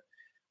players, but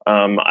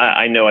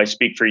I know I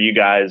speak for you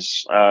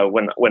guys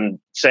when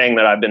saying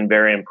that I've been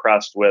very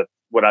impressed with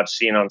what I've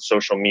seen on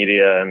social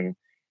media and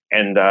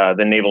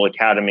the Naval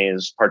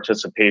Academy's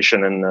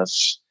participation in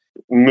this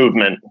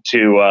movement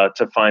to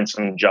find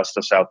some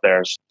justice out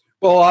there.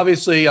 Well,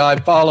 obviously, I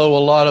follow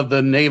a lot of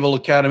the Naval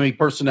Academy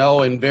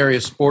personnel in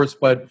various sports,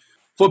 but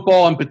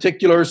football in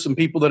particular, some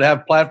people that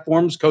have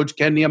platforms, Coach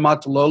Ken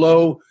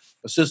Niumatalolo,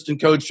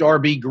 assistant coach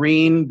R.B.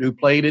 Green, who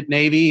played at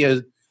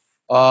Navy.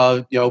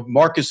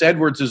 Marcus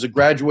Edwards is a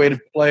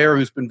graduated player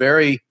who's been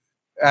very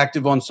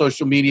active on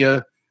social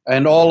media.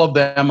 And all of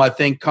them, I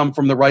think, come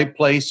from the right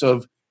place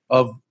of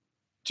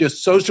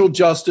just social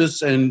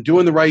justice and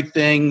doing the right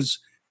things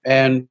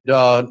and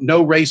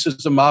no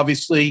racism,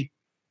 obviously.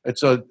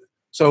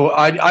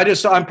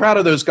 I'm proud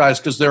of those guys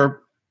because they're,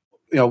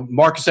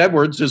 Marcus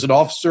Edwards is an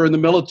officer in the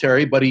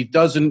military, but he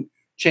doesn't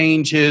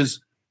change his,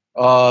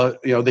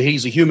 that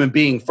he's a human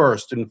being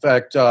first. In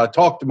fact, I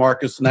talked to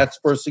Marcus, and that's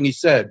the first thing he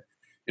said.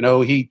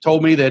 He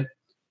told me that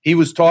he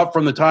was taught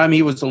from the time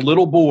he was a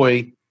little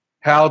boy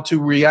how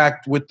to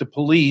react with the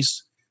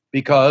police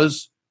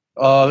because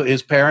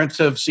his parents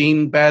have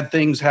seen bad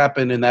things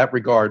happen in that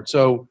regard.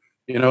 So,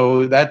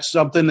 that's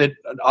something that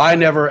I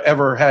never,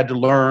 ever had to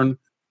learn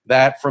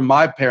that from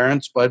my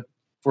parents, but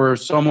for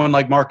someone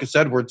like Marcus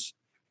Edwards,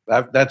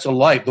 that's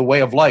the way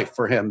of life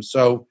for him.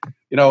 So,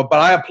 but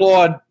I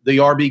applaud the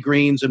R.B.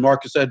 Greens and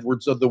Marcus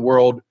Edwards of the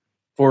world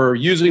for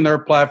using their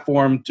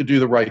platform to do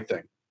the right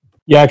thing.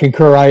 Yeah, I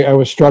concur. I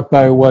was struck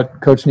by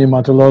what Coach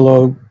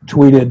Niumatalolo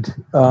tweeted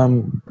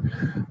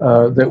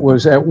that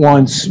was at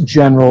once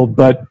general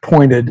but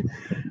pointed.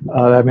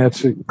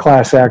 It's a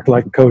class act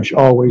like Coach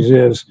always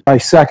is. I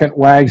second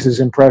Wags'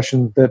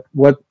 impression that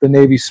what the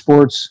Navy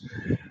sports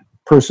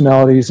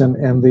personalities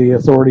and the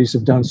authorities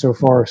have done so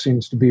far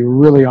seems to be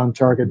really on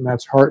target, and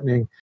that's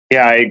heartening.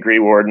 Yeah, I agree,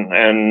 Warden.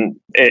 And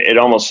it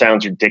almost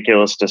sounds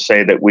ridiculous to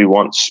say that we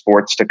want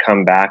sports to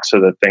come back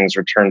so that things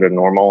return to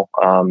normal.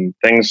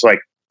 Things like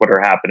what are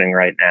happening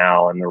right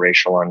now and the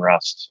racial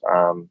unrest.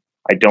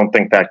 I don't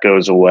think that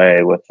goes away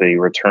with the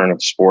return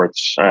of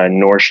sports,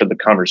 nor should the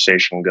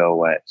conversation go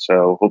away.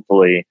 So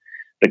hopefully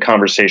the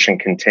conversation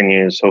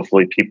continues.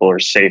 Hopefully people are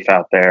safe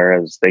out there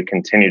as they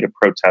continue to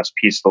protest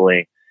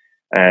peacefully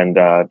and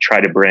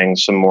try to bring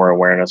some more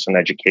awareness and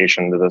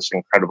education to this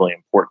incredibly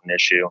important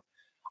issue.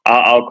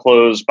 I'll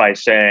close by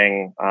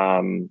saying,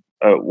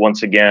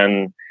 once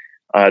again,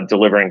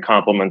 delivering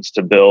compliments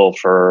to Bill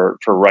for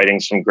writing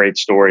some great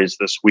stories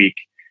this week.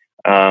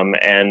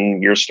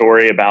 And your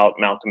story about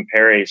Malcolm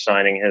Perry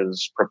signing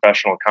his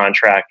professional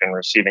contract and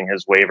receiving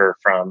his waiver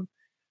from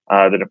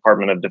the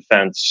Department of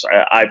Defense.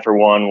 I, for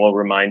one, will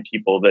remind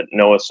people that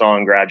Noah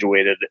Song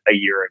graduated a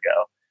year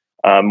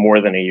ago,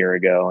 more than a year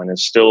ago, and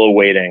is still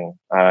awaiting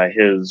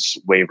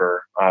his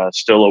waiver,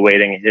 still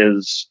awaiting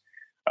his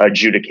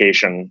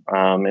adjudication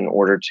in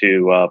order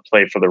to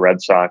play for the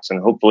Red Sox. And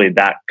hopefully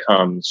that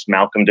comes.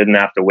 Malcolm didn't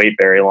have to wait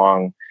very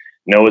long.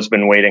 Noah's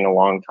been waiting a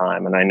long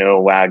time. And I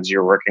know, Wags,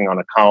 you're working on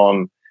a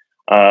column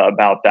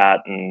about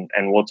that.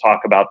 And we'll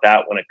talk about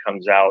that when it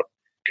comes out.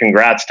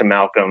 Congrats to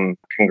Malcolm.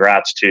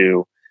 Congrats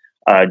to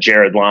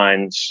Jared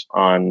Lyons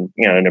on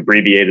an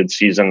abbreviated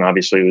season.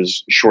 Obviously, it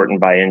was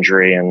shortened by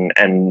injury. And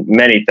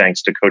many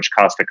thanks to Coach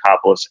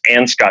Kostakopoulos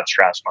and Scott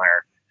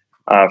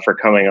Strassmeyer for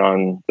coming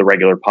on the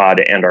regular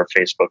pod and our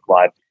Facebook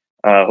Live.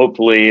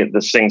 Hopefully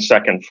the Sing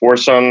Second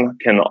foursome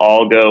can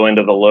all go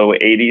into the low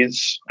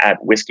 80s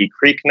at Whiskey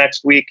Creek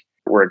next week.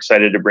 We're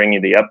excited to bring you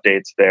the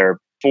updates there.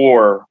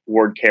 For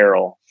Ward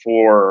Carroll,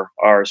 for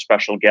our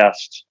special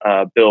guest,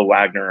 Bill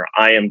Wagner,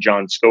 I am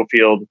John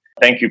Schofield.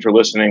 Thank you for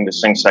listening to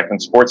Sing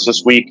Second Sports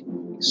this week.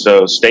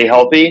 So stay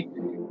healthy,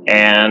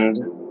 and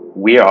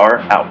we are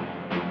out.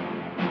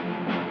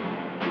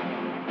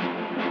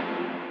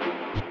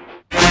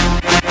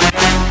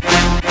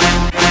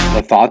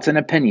 The thoughts and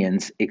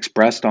opinions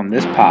expressed on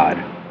this pod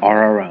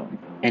are our own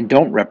and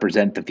don't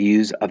represent the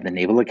views of the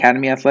Naval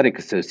Academy Athletic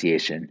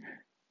Association,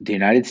 the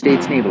United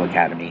States Naval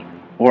Academy,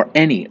 or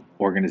any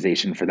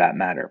organization for that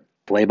matter.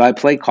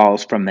 Play-by-play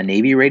calls from the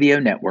Navy Radio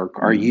Network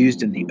are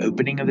used in the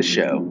opening of the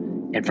show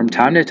and from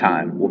time to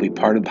time will be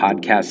part of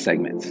podcast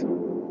segments.